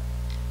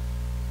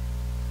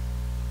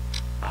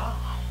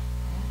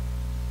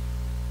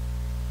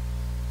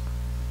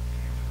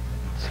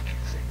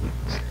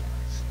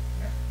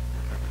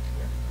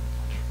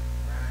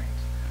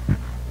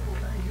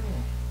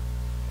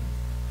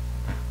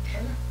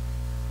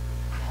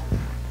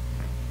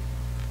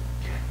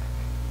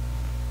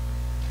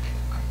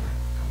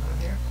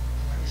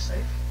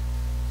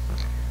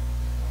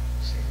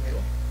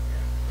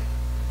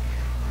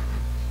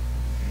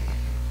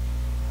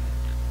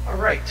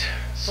 Right,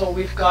 so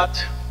we've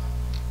got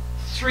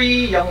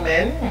 3 young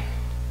men,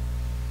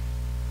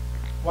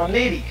 1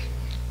 lady.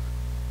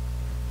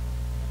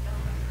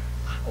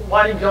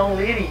 1 young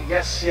lady,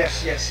 yes,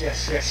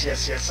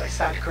 I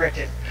stand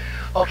corrected.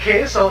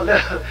 Okay, so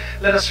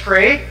let us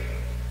pray.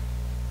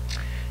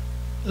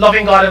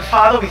 Loving God and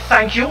Father, we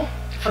thank you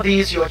for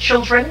these, your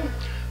children.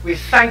 We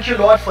thank you,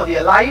 Lord, for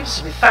their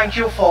lives. We thank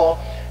you for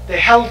the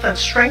health and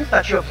strength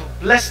that you have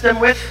blessed them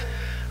with.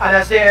 And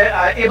as they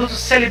are able to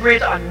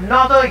celebrate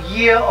another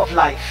year of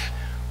life,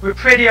 we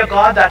pray, dear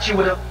God, that you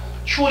would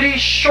truly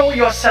show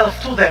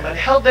yourself to them and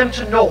help them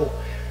to know,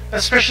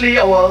 especially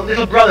our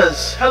little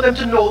brothers, help them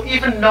to know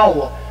even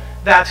now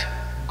that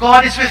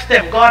God is with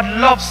them, God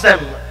loves them,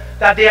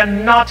 that they are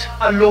not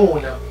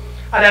alone.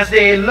 And as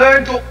they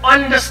learn to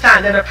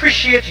understand and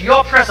appreciate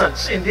your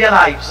presence in their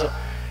lives,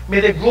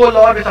 may they grow,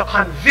 Lord, with a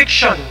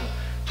conviction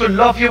to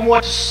love you more,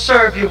 to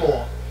serve you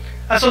more.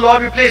 And so,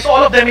 Lord, we place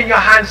all of them in your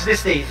hands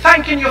this day,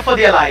 thanking you for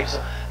their lives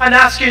and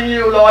asking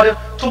you, Lord,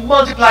 to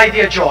multiply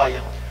their joy.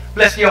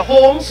 Bless their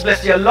homes,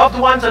 bless their loved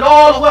ones, and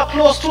all who are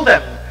close to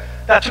them,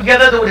 that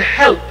together they would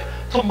help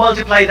to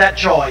multiply that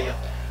joy.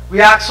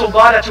 We ask, oh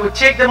God, that you would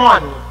take them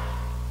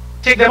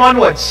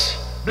onwards,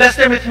 bless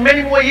them with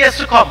many more years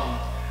to come.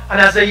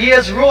 And as the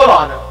years roll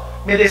on,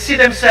 may they see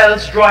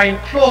themselves drawing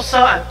closer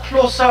and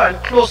closer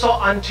and closer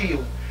unto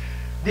you.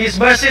 These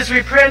mercies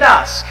we pray and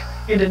ask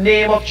in the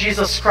name of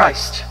Jesus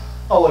Christ,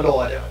 our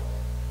Lord.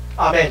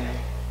 Amen.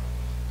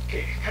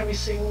 Okay, can we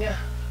sing, we'll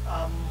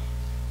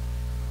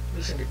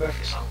sing the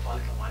birthday song for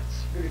little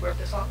ones. Do the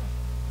birthday song?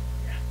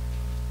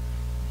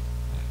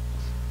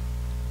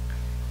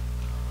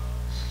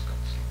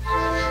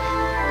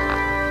 Yeah.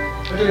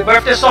 do the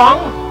birthday song.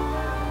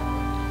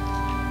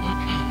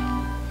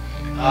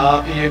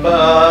 Happy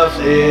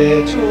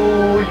birthday to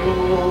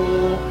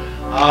you.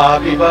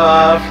 Happy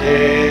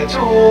birthday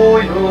to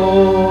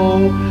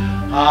you.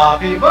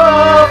 Happy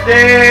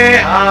birthday,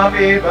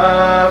 happy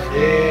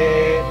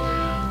birthday.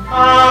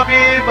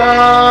 Happy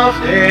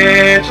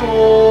birthday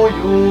to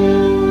you.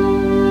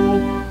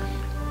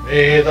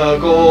 May the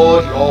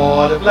good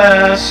Lord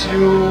bless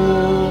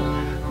you.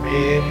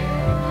 May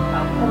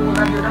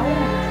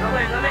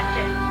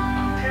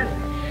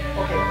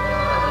okay.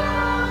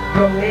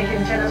 You're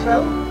making 10 as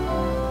well?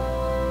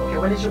 Okay,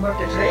 when is your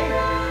birthday today?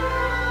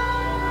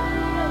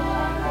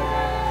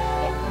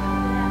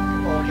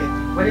 Okay,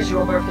 when is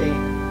your birthday?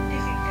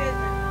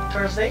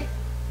 Thursday?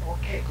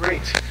 Okay,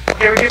 great.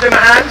 Okay, we give them a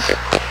hand.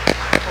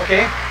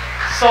 Okay,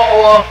 so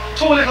our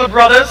two little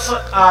brothers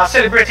are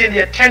celebrating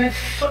their 10th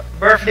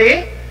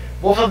birthday,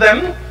 both of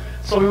them.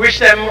 So we wish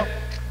them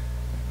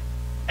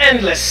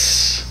endless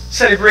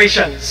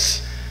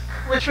celebrations,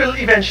 which will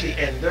eventually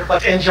end,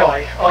 but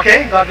enjoy.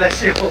 Okay, God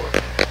bless you.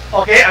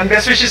 Okay, and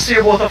best wishes to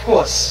you both, of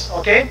course.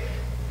 Okay.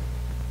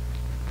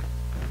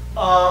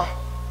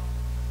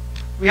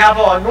 We have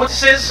our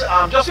notices.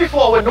 Just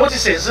before our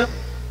notices,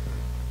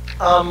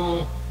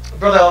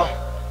 Brother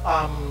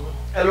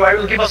Elroy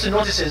will give us the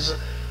notices.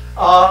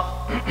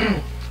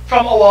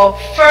 From our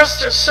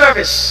first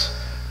service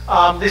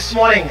this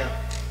morning,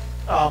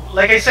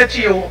 like I said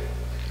to you,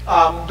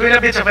 doing a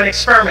bit of an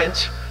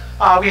experiment,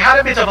 we had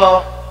a bit of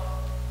a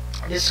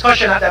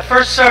discussion at that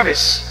first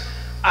service,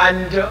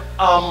 and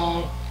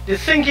the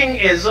thinking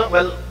is,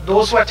 well,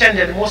 those who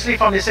attended, mostly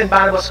from the St.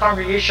 Barnabas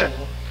congregation,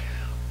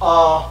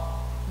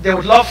 they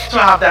would love to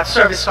have that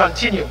service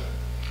continue.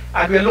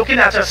 And we're looking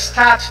at a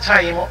start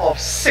time of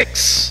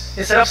 6.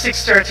 Instead of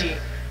 6:30,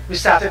 we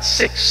start at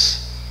 6.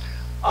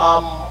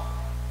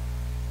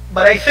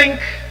 But I think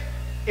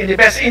in the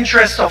best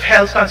interest of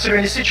health,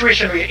 considering the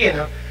situation we're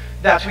in,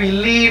 that we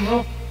leave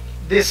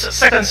this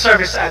second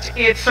service at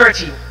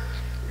 8:30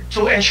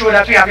 to ensure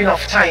that we have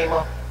enough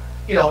time,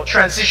 you know,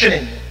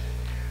 transitioning.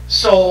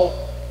 So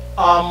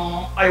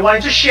I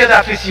wanted to share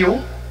that with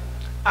you,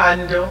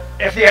 and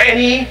if there are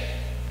any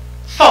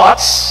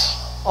thoughts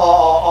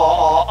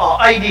or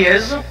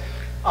ideas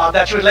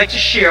that you would like to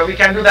share, we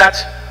can do that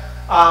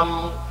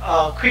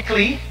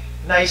quickly,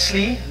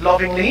 nicely,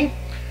 lovingly.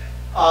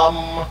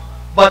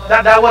 But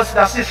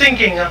that's the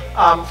thinking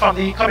from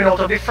the coming out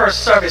of the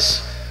first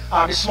service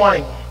this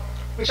morning,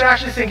 which I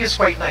actually think is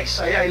quite nice.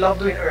 I love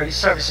doing early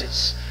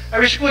services. I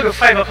wish we could do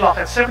 5 o'clock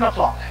and 7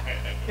 o'clock,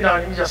 you know,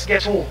 and you just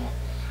get home.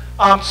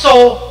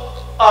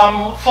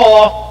 For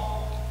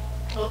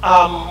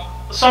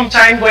some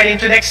time going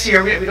into next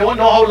year, we don't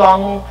know how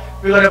long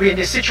we're going to be in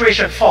this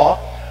situation for,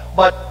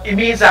 but it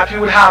means that we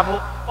will have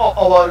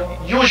our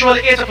usual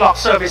 8 o'clock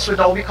service will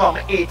now become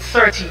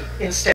 8:30 instead.